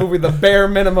giving this movie the bare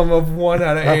minimum of 1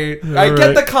 out of 8. I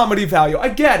get the comedy value. I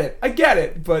get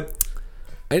it. But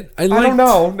I don't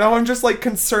know. Now I'm just like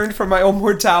concerned for my own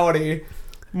mortality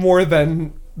more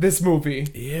than this movie.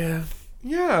 Yeah.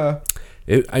 Yeah.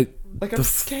 I'm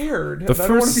scared. I don't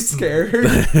want to be scared.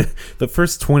 The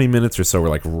first 20 minutes or so were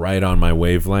like right on my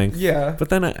wavelength. Yeah. But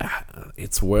then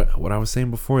it's what I was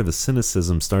saying before. The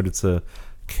cynicism started to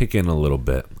kick in a little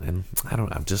bit, and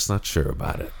I'm just not sure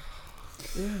about it.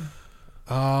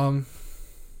 Yeah.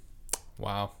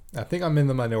 Wow. I think I'm in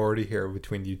the minority here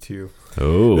between you two.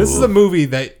 Oh. This is a movie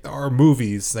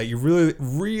movies that you really,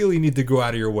 really need to go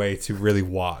out of your way to really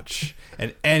watch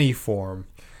in any form.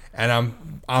 And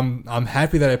I'm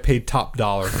happy that I paid top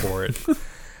dollar for it.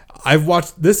 I've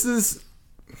watched this is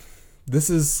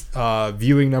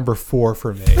viewing number 4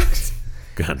 for me.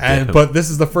 But this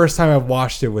is the first time I've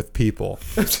watched it with people.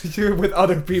 With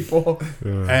other people.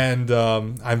 And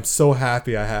I'm so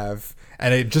happy I have.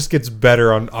 And it just gets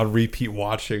better on repeat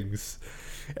watchings.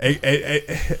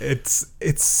 It's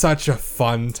such a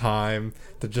fun time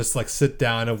to just like sit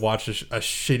down and watch a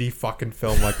shitty fucking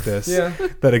film like this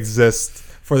that exists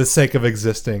for the sake of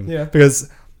existing. Yeah. Because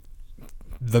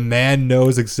the man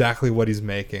knows exactly what he's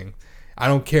making. I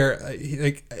don't care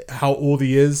like how old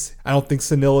he is. I don't think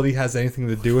senility has anything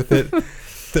to do with it.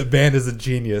 The man is a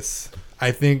genius.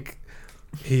 I think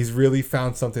he's really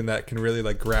found something that can really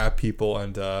like grab people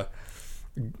and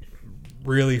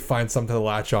really find something to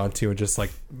latch onto and just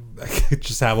like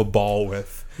just have a ball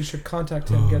with. You should contact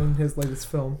him, get in his latest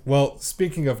film. Well,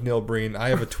 speaking of Neil Breen, I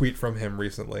have a tweet from him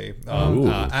recently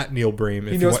at Neil Breen.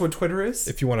 He knows what Twitter is?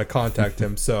 If you want to contact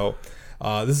him. So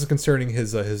this is concerning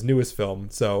his newest film.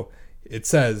 So it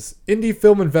says, indie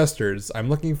film investors, I'm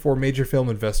looking for major film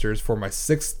investors for my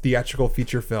 6th theatrical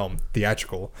feature film.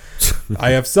 Theatrical.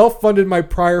 I have self-funded my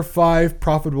prior 5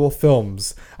 profitable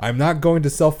films. I'm not going to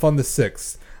self-fund the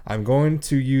 6th. I'm not going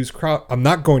to use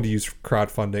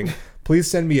crowdfunding. Please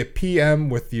send me a PM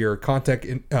with your contact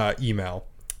email.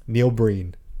 Neil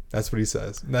Breen. That's what he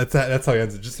says. That's how he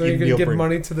ends it. Just so you're gonna Neil give Breen.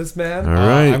 money to this man? All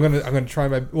right. I'm gonna try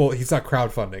my. Well, he's not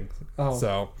crowdfunding.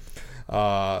 Oh.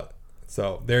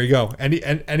 So there you go.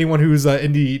 Anyone who's an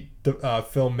indie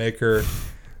filmmaker,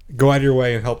 go out of your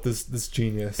way and help this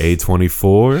genius.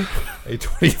 A24.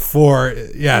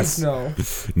 A24. Yes. No.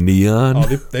 Neon. Oh,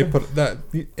 they put that.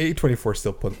 A24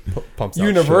 still pumps out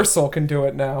Universal can do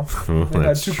it now. They got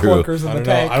That's 2 true. clunkers in I the don't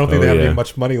know. tank. I don't think they have yeah. any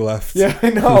much money left. Yeah, I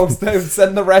know.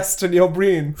 Send the rest to Neil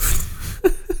Breen.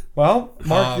 Well,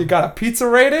 Mark, you got a pizza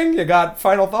rating? You got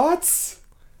final thoughts?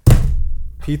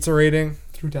 Pizza rating,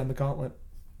 Threw down the gauntlet.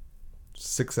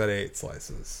 6 out of 8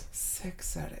 slices.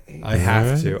 6 out of 8. I have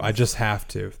Alright. to. I just have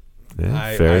to.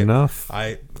 Yeah, fair enough.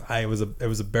 It was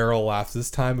a barrel laughs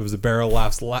this time. It was a barrel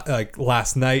laughs like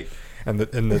last night and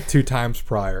the 2 times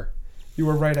prior. You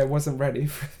were right. I wasn't ready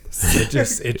for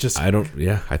this. It just. I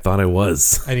thought I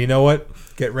was. And you know what?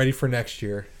 Get ready for next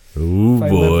year. Ooh, If I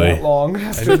live that boy. long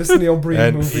after this Neil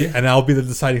Breen movie. And I'll be the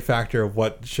deciding factor of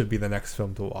what should be the next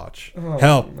film to watch. Oh,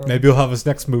 Hell, no. maybe you'll have his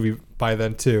next movie by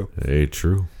then too. Hey,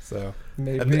 true. So,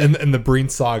 Maybe. and the Breen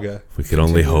saga, We could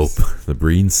only hope. Continues. The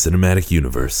Breen Cinematic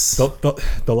Universe.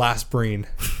 the last Breen.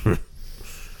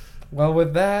 Well,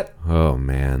 with that, Oh,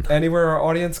 man. anywhere our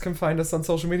audience can find us on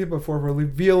social media before we're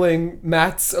revealing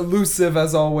Matt's elusive,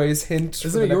 as always, hint for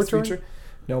Isn't the it your next turn? feature.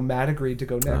 No, Matt agreed to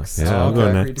go next. yeah, I'll go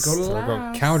Matt next. agreed to go So we're going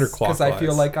last. counterclockwise. Because I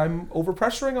feel like I'm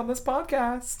overpressuring on this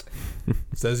podcast.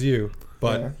 Says you.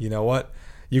 But Yeah. you know what?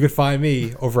 You can find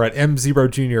me over at M0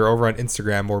 Jr. over on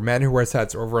Instagram, or Man Who Wears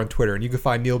Hats over on Twitter, and you can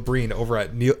find Neil Breen over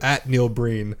at Neil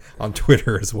Breen on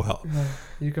Twitter as well.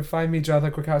 You can find me,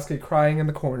 Jonathan Kwiatkowski, crying in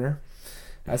the corner,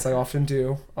 as I often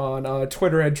do, on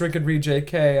Twitter at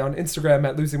DrinkAndReadJK, on Instagram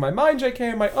at Losing My Mind JK,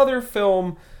 and my other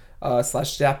film /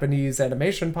 Japanese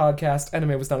animation podcast,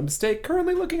 Anime Was Not a Mistake,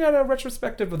 currently looking at a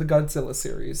retrospective of the Godzilla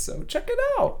series, so check it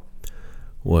out.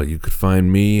 Well, you could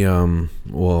find me.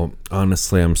 Well,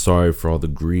 honestly, I'm sorry for all the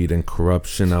greed and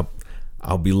corruption.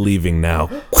 I'll be leaving now.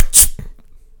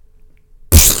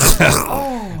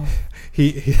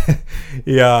 He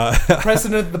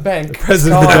President of the bank.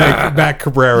 President Gone. Matt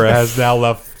Cabrera has now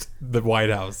left the White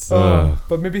House.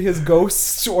 But maybe his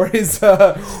ghost or his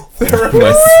therapist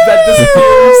that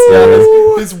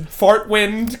disappears, his fart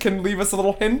wind can leave us a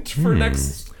little hint for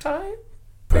next time.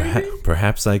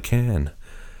 Perhaps I can.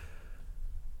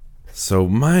 So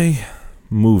my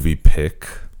movie pick,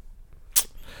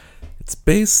 it's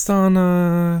based on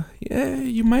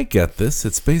you might get this.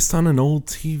 It's based on an old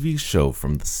TV show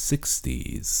from the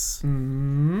 60s.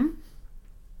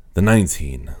 The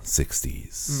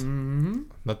 1960s.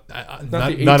 Not the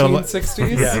unless-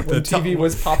 1860s Yeah, when the TV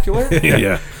was popular.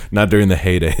 Yeah, not during the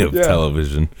heyday of Yeah.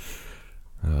 television.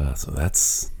 So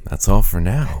that's all for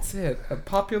now. That's it. A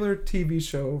popular TV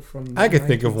show from the I could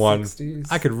think of one. 1960s.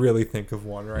 I could really think of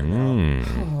one right now.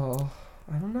 Oh,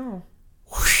 I don't know.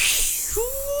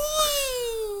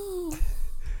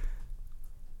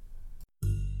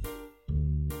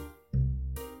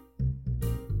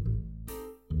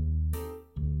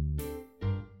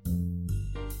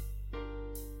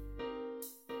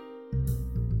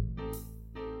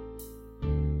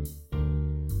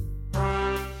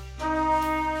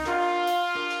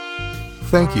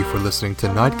 Thank you for listening to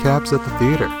Nightcaps at the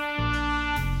Theater.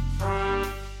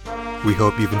 We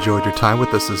hope you've enjoyed your time with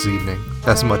us this evening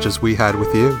as much as we had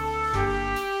with you.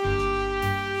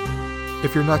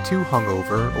 If you're not too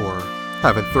hungover or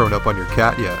haven't thrown up on your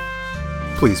cat yet,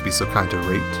 please be so kind to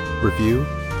rate, review,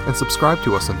 and subscribe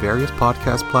to us on various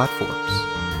podcast platforms.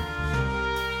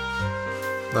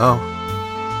 Oh,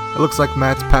 it looks like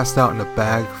Matt's passed out in a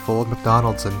bag full of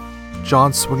McDonald's and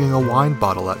John's swinging a wine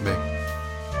bottle at me.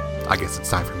 I guess it's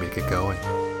time for me to get going.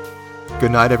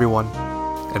 Good night, everyone,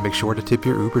 and make sure to tip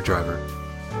your Uber driver.